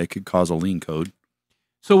that, yeah, it could cause a lean code.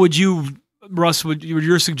 So would your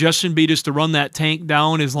suggestion be just to run that tank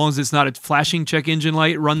down, as long as it's not a flashing check engine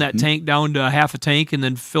light, run that tank down to half a tank and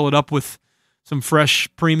then fill it up with some fresh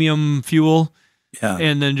premium fuel? Yeah.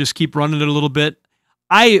 And then just keep running it a little bit.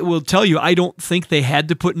 I will tell you, I don't think they had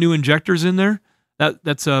to put new injectors in there.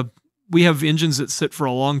 We have engines that sit for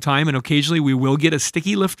a long time, and occasionally we will get a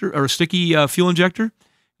sticky lifter or a sticky fuel injector.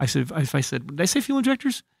 Did I say fuel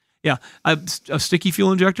injectors? Yeah, a sticky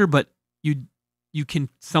fuel injector, but you can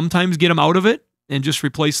sometimes get them out of it and just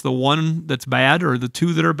replace the one that's bad or the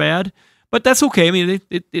 2 that are bad. But that's okay. I mean,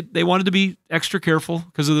 they wanted to be extra careful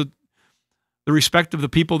because of the respect of the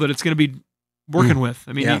people that it's going to be working with.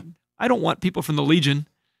 I mean, I don't want people from the Legion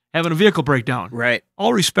having a vehicle breakdown. Right.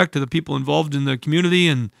 All respect to the people involved in the community,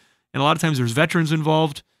 and a lot of times there's veterans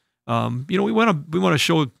involved. We want to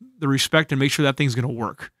show the respect and make sure that thing's going to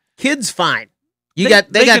work. Kids, fine. They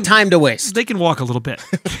got time to waste. They can walk a little bit.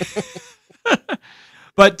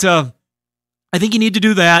 But I think you need to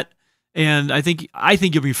do that, and I think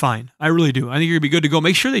you'll be fine. I really do. I think you're going to be good to go.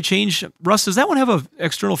 Make sure they change. Russ, does that one have an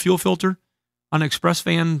external fuel filter on an express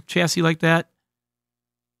van chassis like that?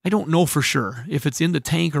 I don't know for sure if it's in the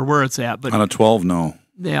tank or where it's at. But on a 12, no.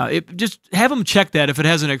 Yeah, just have them check that. If it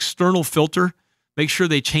has an external filter, make sure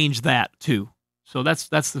they change that too. So that's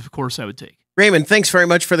the course I would take. Raymond, thanks very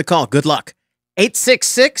much for the call. Good luck.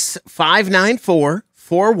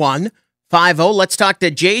 866-594-4150. Let's talk to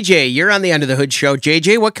JJ. You're on the Under the Hood show.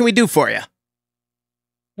 JJ, what can we do for you?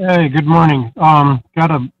 Hey, good morning. Got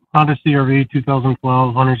a Honda CRV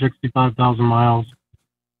 2012, 165,000 miles.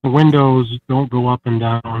 The windows don't go up and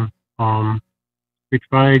down. We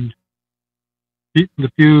tried the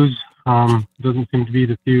fuse. Doesn't seem to be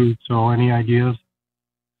the fuse. So any ideas?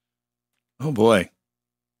 Oh boy.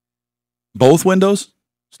 Both windows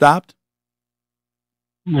stopped?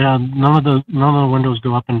 Yeah, none of the windows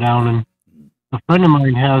go up and down. And a friend of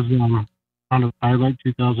mine has Honda Pilot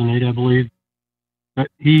 2008, I believe. But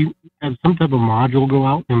he had some type of module go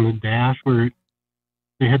out in the dash where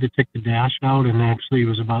they had to take the dash out, and actually it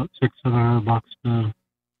was about $600 to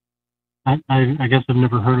I guess I've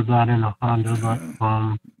never heard of that in a Honda, but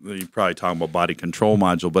You're probably talking about body control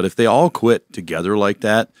module, but if they all quit together like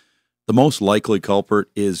that, the most likely culprit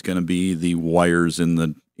is going to be the wires in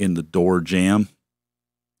the door jamb.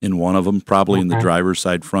 In one of them, probably in the driver's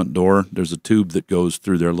side front door, there's a tube that goes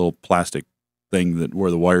through their little plastic thing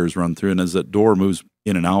where the wires run through, and as that door moves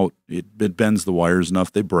in and out, it bends the wires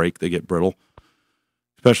enough, they break, they get brittle,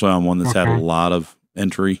 especially on one that's had a lot of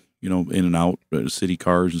entry, in and out, city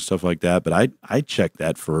cars and stuff like that. But I check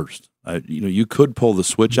that first. You could pull the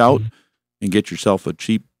switch out and get yourself a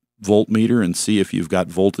cheap voltmeter and see if you've got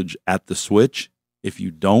voltage at the switch. If you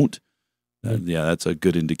don't, that's a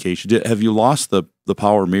good indication. Have you lost the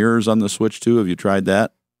power mirrors on the switch too? Have you tried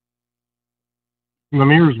that? the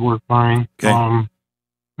mirrors work fine. Okay. I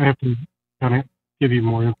have to kind of give you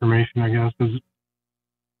more information, I guess, because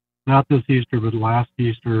not this Easter, but last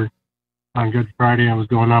Easter on Good Friday, I was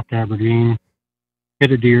going up to Aberdeen,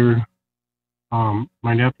 hit a deer.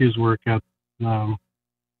 My nephews work at a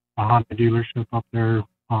Honda dealership up there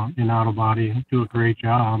in auto body, do a great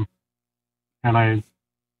job. And I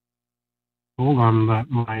told them that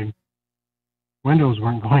my windows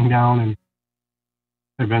weren't going down, and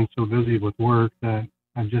I've been so busy with work that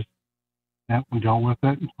I just haven't dealt with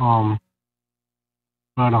it.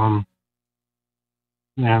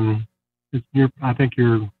 And I think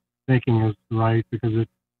your thinking is right, because it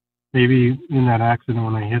maybe in that accident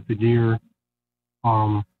when I hit the deer,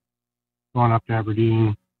 going up to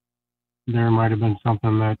Aberdeen, there might have been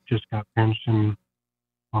something that just got pinched and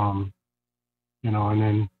and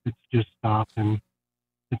then it's just stopped. And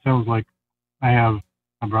it sounds like I have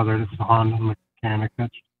a brother that's a Honda mechanic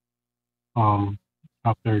that's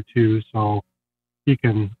up there too, so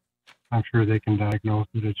I'm sure they can diagnose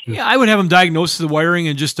it. It's just, yeah, I would have him diagnose the wiring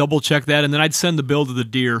and just double check that, and then I'd send the bill to the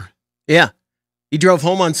deer. Yeah. He drove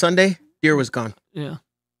home on Sunday, deer was gone. Yeah.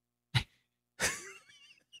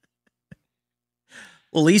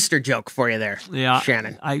 Little Easter joke for you there,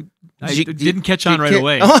 Shannon. I didn't catch on right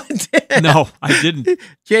away. Oh, no, I didn't.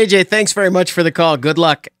 JJ, thanks very much for the call. Good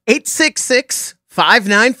luck.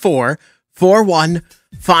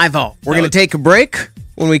 866-594-4150. We're going to take a break.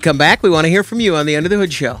 When we come back, we want to hear from you on the Under the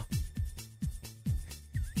Hood Show.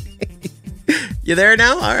 You there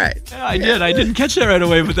now? All right. Yeah, I did. I didn't catch that right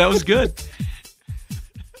away, but that was good.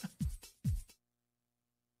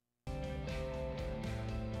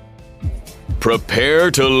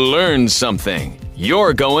 Prepare to learn something.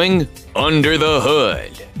 You're going under the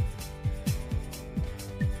hood.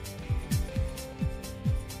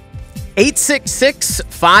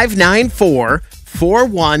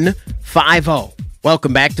 866-594-4150.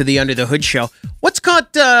 Welcome back to the Under the Hood Show. What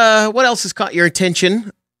else has caught your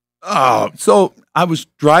attention? So I was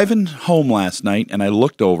driving home last night and I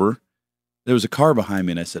looked over. There was a car behind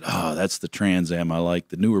me and I said, that's the Trans Am I like,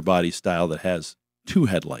 the newer body style that has two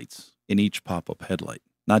headlights in each pop-up headlight.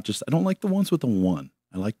 Not just, I don't like the ones with the one.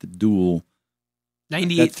 I like the dual.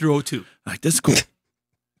 98 through 02. Like, that's cool.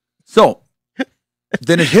 So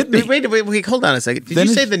then it hit me. Wait, hold on a second. Did you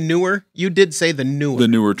say the newer? You did say the newer. The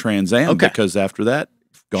newer Trans Am, because after that,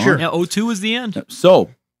 gone. Sure. Yeah, 02 was the end. So.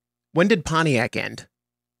 When did Pontiac end?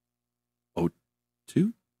 02?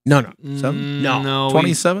 No. 7? No.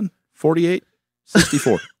 27? 48?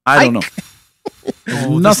 64? I don't know.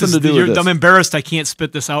 Nothing to do with this. I'm embarrassed I can't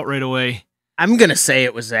spit this out right away. I'm going to say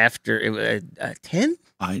it was after 10?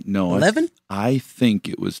 I know. 11? I think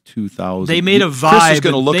it was 2000. They made a vibe.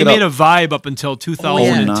 They made a vibe up until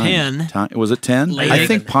 2010. Was it 10? I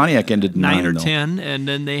think Pontiac ended 9 or though. 10, and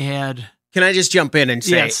then they had... Can I just jump in and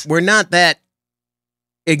say, we're not that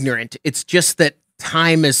ignorant. It's just that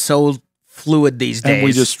time is so fluid these days. And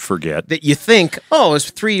we just forget. That you think, it was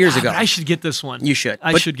 3 years ago. I should get this one. You should.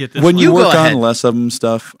 I should get this when one. you work on less of them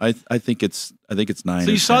stuff, I think it's 9.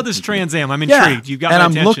 So you saw this Trans Am. I'm intrigued. You've got my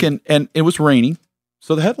attention. And I'm looking, and it was raining,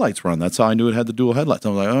 so the headlights were on. That's how I knew it had the dual headlights. I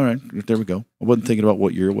was like, all right, there we go. I wasn't thinking about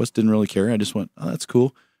what year it was. Didn't really care. I just went, oh, that's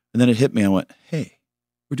cool. And then it hit me. I went, hey,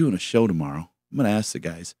 we're doing a show tomorrow. I'm going to ask the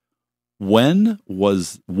guys, when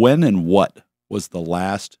and what was the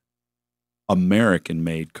last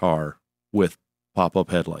American-made car with pop-up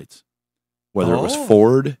headlights? Whether it was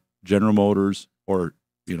Ford, General Motors, or,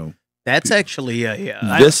 That's actually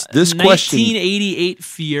this question. 1988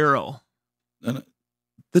 Fiero.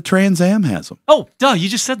 The Trans Am has them. Oh, duh! You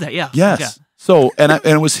just said that. Yeah. Yes. Yeah. So and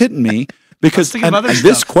it was hitting me because and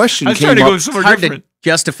this question came up. It's hard to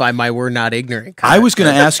justify my we're not ignorant. I was going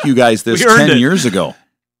to ask you guys this 10 years ago.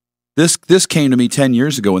 This came to me 10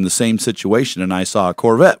 years ago in the same situation, and I saw a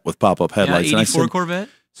Corvette with pop-up headlights. 84 and I said, Corvette.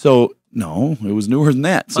 So no, it was newer than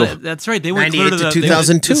that. So that's right. They went clear to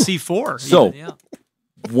 2002. The C4. So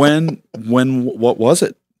what was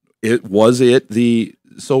it?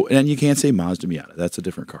 And you can't say Mazda Miata. That's a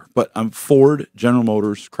different car. But Ford, General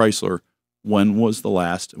Motors, Chrysler. When was the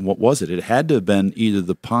last? And what was it? It had to have been either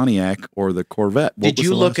the Pontiac or the Corvette. Did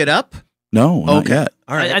you look it up? No, not yet.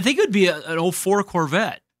 All right. I think it would be an 04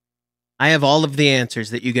 Corvette. I have all of the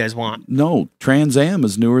answers that you guys want. No, Trans Am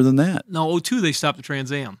is newer than that. No, 02 they stopped the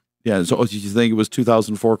Trans Am. Yeah, so did you think it was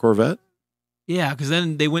 2004 Corvette? Yeah, because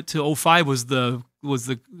then they went to 05 was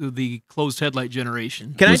the closed headlight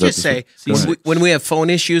generation. Can I just say, when we have phone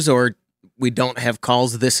issues or we don't have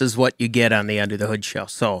calls, this is what you get on the Under the Hood show.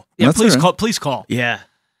 So yeah, please call. Yeah.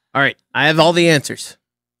 All right, I have all the answers.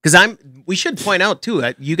 Because we should point out too,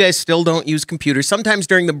 you guys still don't use computers. Sometimes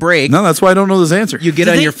during the break, no, that's why I don't know this answer. You get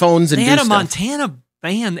on your phones and they do had a stuff. Montana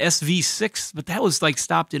van SV6, but that was like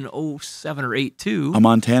stopped in 07 or 8 too. A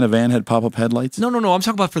Montana van had pop-up headlights? No. I'm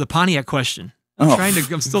talking about for the Pontiac question.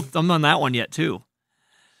 I'm on that one yet too.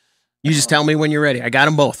 You just tell me when you're ready. I got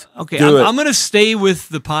them both. Okay, I'm going to stay with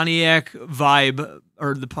the Pontiac vibe,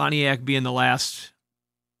 or the Pontiac being the last.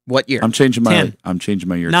 What year? I'm changing my 10. year.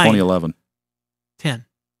 9. 2011. 10.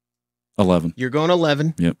 11. You're going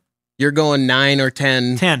 11. Yep. You're going 9 or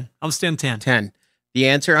 10. 10. I'll stand 10. 10. The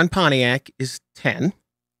answer on Pontiac is 10.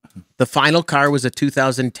 The final car was a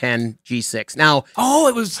 2010 G6. Now,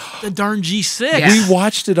 it was the darn G6. Yeah. We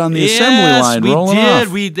watched it on the assembly line rolling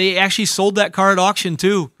off. They actually sold that car at auction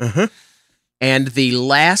too. Uh-huh. And the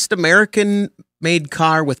last American-made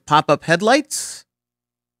car with pop-up headlights,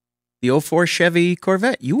 the 04 Chevy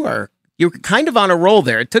Corvette. You're kind of on a roll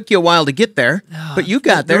there. It took you a while to get there, but you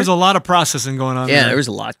got there. There was a lot of processing going on there. Yeah, there was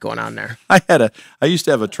a lot going on there. I used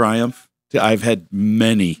to have a Triumph. I've had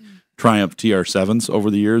many Triumph TR7s over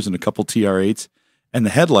the years and a couple TR8s. And the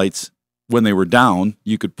headlights, when they were down,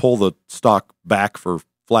 you could pull the stock back for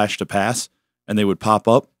flash to pass, and they would pop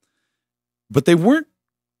up. But they weren't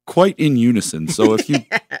quite in unison. So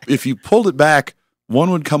if you pulled it back,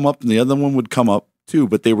 one would come up and the other one would come up too.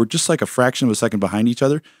 But they were just like a fraction of a second behind each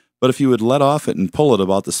other. But if you would let off it and pull it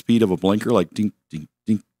about the speed of a blinker, like ding, ding,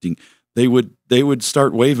 ding, ding, they would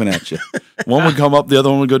start waving at you. One would come up, the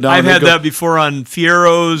other one would go down. I've had that before on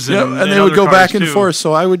Fieros, and they would go back and forth.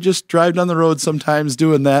 So I would just drive down the road sometimes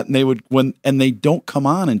doing that, and they don't come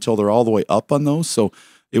on until they're all the way up on those. So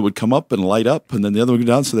it would come up and light up, and then the other would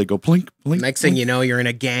go down. So they go blink, blink. Next thing you know, you're in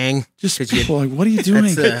a gang. Just people like, what are you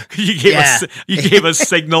doing? You gave us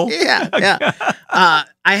signal. Yeah.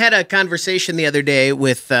 I had a conversation the other day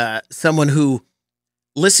with someone who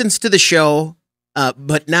listens to the show,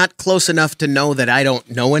 but not close enough to know that I don't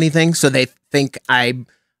know anything. So they think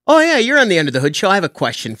you're on the Under the Hood show. I have a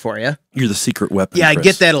question for you. You're the secret weapon. Yeah, Chris. I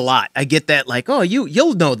get that a lot. I get that like,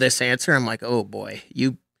 you'll know this answer. I'm like, oh boy,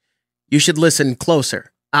 you should listen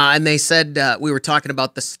closer. And they said we were talking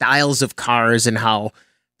about the styles of cars and how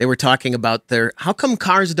they were talking about how come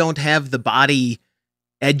cars don't have the body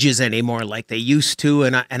edges anymore like they used to,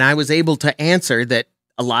 and I was able to answer that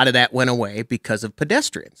a lot of that went away because of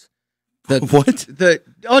pedestrians. What?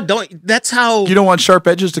 That's how you don't want sharp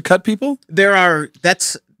edges to cut people?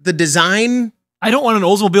 That's the design. I don't want an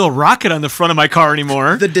Oldsmobile rocket on the front of my car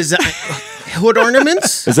anymore. The design hood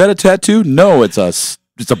ornaments. Is that a tattoo? No, it's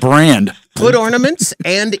a brand. Hood ornaments,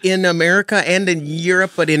 and in America and in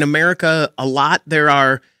Europe, but in America a lot, there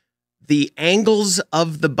are the angles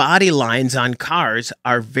of the body lines on cars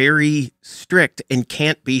are very strict and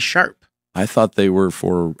can't be sharp. I thought they were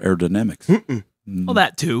for aerodynamics. Mm-mm. Well,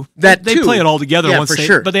 that too. They play it all together once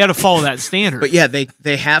sure. But they had to follow that standard. But yeah,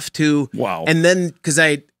 they have to. Wow. And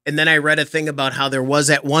then I read a thing about how there was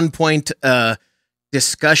at one point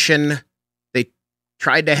discussion. They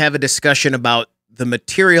tried to have a discussion about the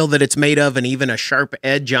material that it's made of, and even a sharp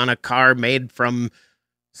edge on a car made from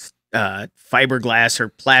fiberglass or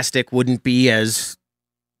plastic wouldn't be as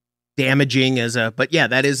damaging as but yeah,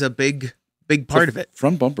 that is a big part of it.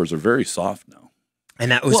 Front bumpers are very soft now.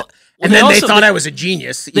 And that was, and then they thought I was a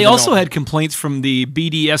genius. They also had complaints from the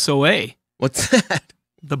BDSOA. What's that?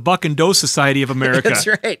 The Buck and Doe Society of America. That's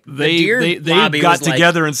right. They got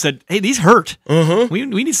together and said, "Hey, these hurt. We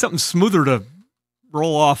need something smoother to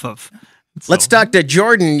roll off of." So. Let's talk to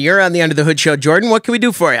Jordan. You're on the Under the Hood show. Jordan, what can we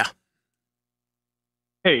do for you?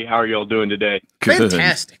 Hey, how are y'all doing today?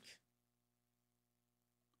 Fantastic.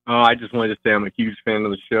 I just wanted to say I'm a huge fan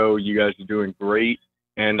of the show. You guys are doing great.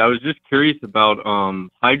 And I was just curious about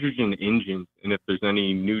hydrogen engines and if there's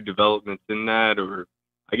any new developments in that, or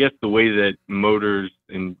I guess the way that motors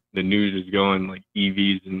and the news is going, like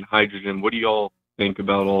EVs and hydrogen. What do y'all think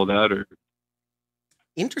about all that? Or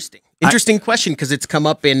Interesting question, because it's come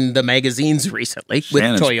up in the magazines recently with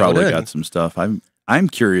Shannon's Toyota. Probably got some stuff. I'm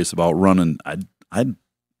curious about running. I'd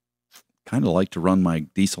kind of like to run my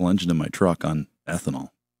diesel engine in my truck on ethanol.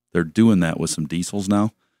 they're doing that with some diesels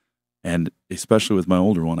now. And especially with my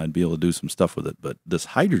older one, I'd be able to do some stuff with it. But this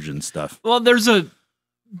hydrogen stuff. Well, there's a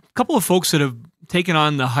couple of folks that have taken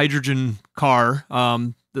on the hydrogen car.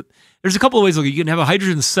 There's a couple of ways. You can have a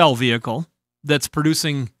hydrogen cell vehicle that's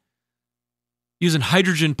using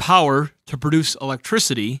hydrogen power to produce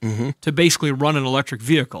electricity to basically run an electric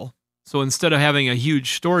vehicle. So instead of having a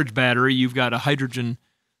huge storage battery, you've got a hydrogen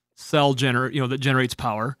cell that generates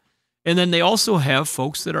power. And then they also have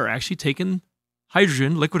folks that are actually taking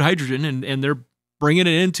hydrogen, liquid hydrogen, and they're bringing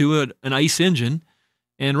it into an ICE engine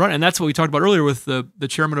and run. And that's what we talked about earlier with the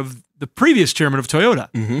previous chairman of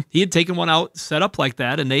Toyota. He had taken one out, set up like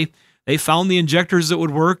that, and they found the injectors that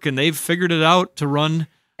would work, and they've figured it out to run.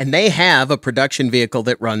 And they have a production vehicle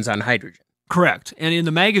that runs on hydrogen. Correct. And in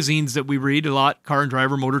the magazines that we read a lot, Car and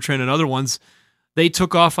Driver, Motor Trend, and other ones, they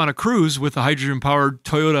took off on a cruise with a hydrogen-powered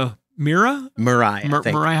Toyota Mirai,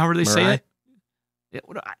 however they say it.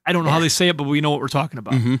 I don't know how they say it, but we know what we're talking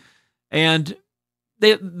about. And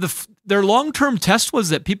their long-term test was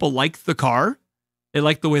that people liked the car. They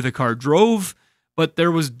liked the way the car drove, but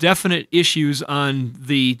there was definite issues on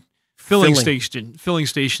the filling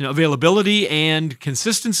station availability and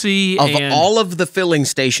consistency. Of all of the filling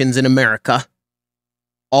stations in America,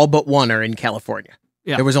 all but one are in California.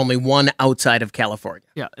 Yeah. There was only one outside of California.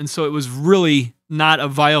 Yeah, and so it was really not a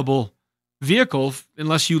viable vehicle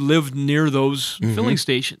unless you lived near those filling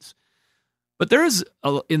stations. But there is,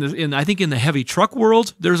 I think in the heavy truck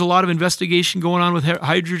world, there's a lot of investigation going on with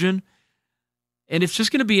hydrogen, and it's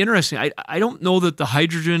just going to be interesting. I don't know that the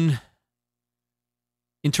hydrogen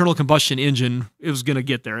internal combustion engine is going to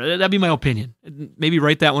get there. That'd be my opinion. Maybe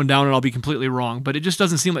write that one down and I'll be completely wrong, but it just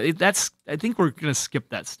doesn't seem like I think we're going to skip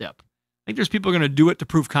that step. I think there's people going to do it to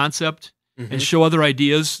prove concept and show other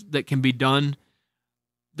ideas that can be done.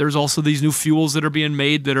 There's also these new fuels that are being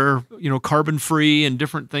made that are, carbon free and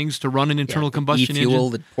different things to run an internal combustion engine.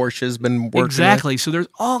 E-fuel that Porsche's been working Exactly. with. So there's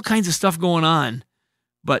all kinds of stuff going on.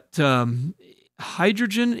 But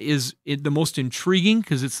hydrogen is the most intriguing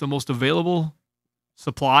because it's the most available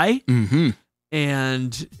supply.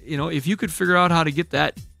 And, if you could figure out how to get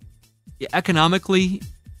that economically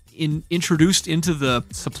introduced into the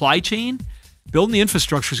supply chain, building the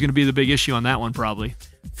infrastructure is going to be the big issue on that one, probably.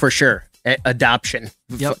 For sure. Adoption.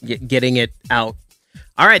 Getting it out.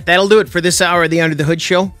 All right, that'll do it for this hour of the Under the Hood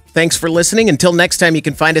Show. Thanks for listening. Until next time, you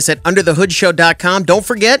can find us at underthehoodshow.com. Don't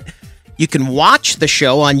forget, you can watch the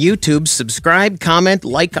show on YouTube, subscribe, comment,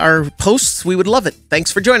 like our posts. We would love it.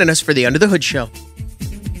 Thanks for joining us for the Under the Hood Show.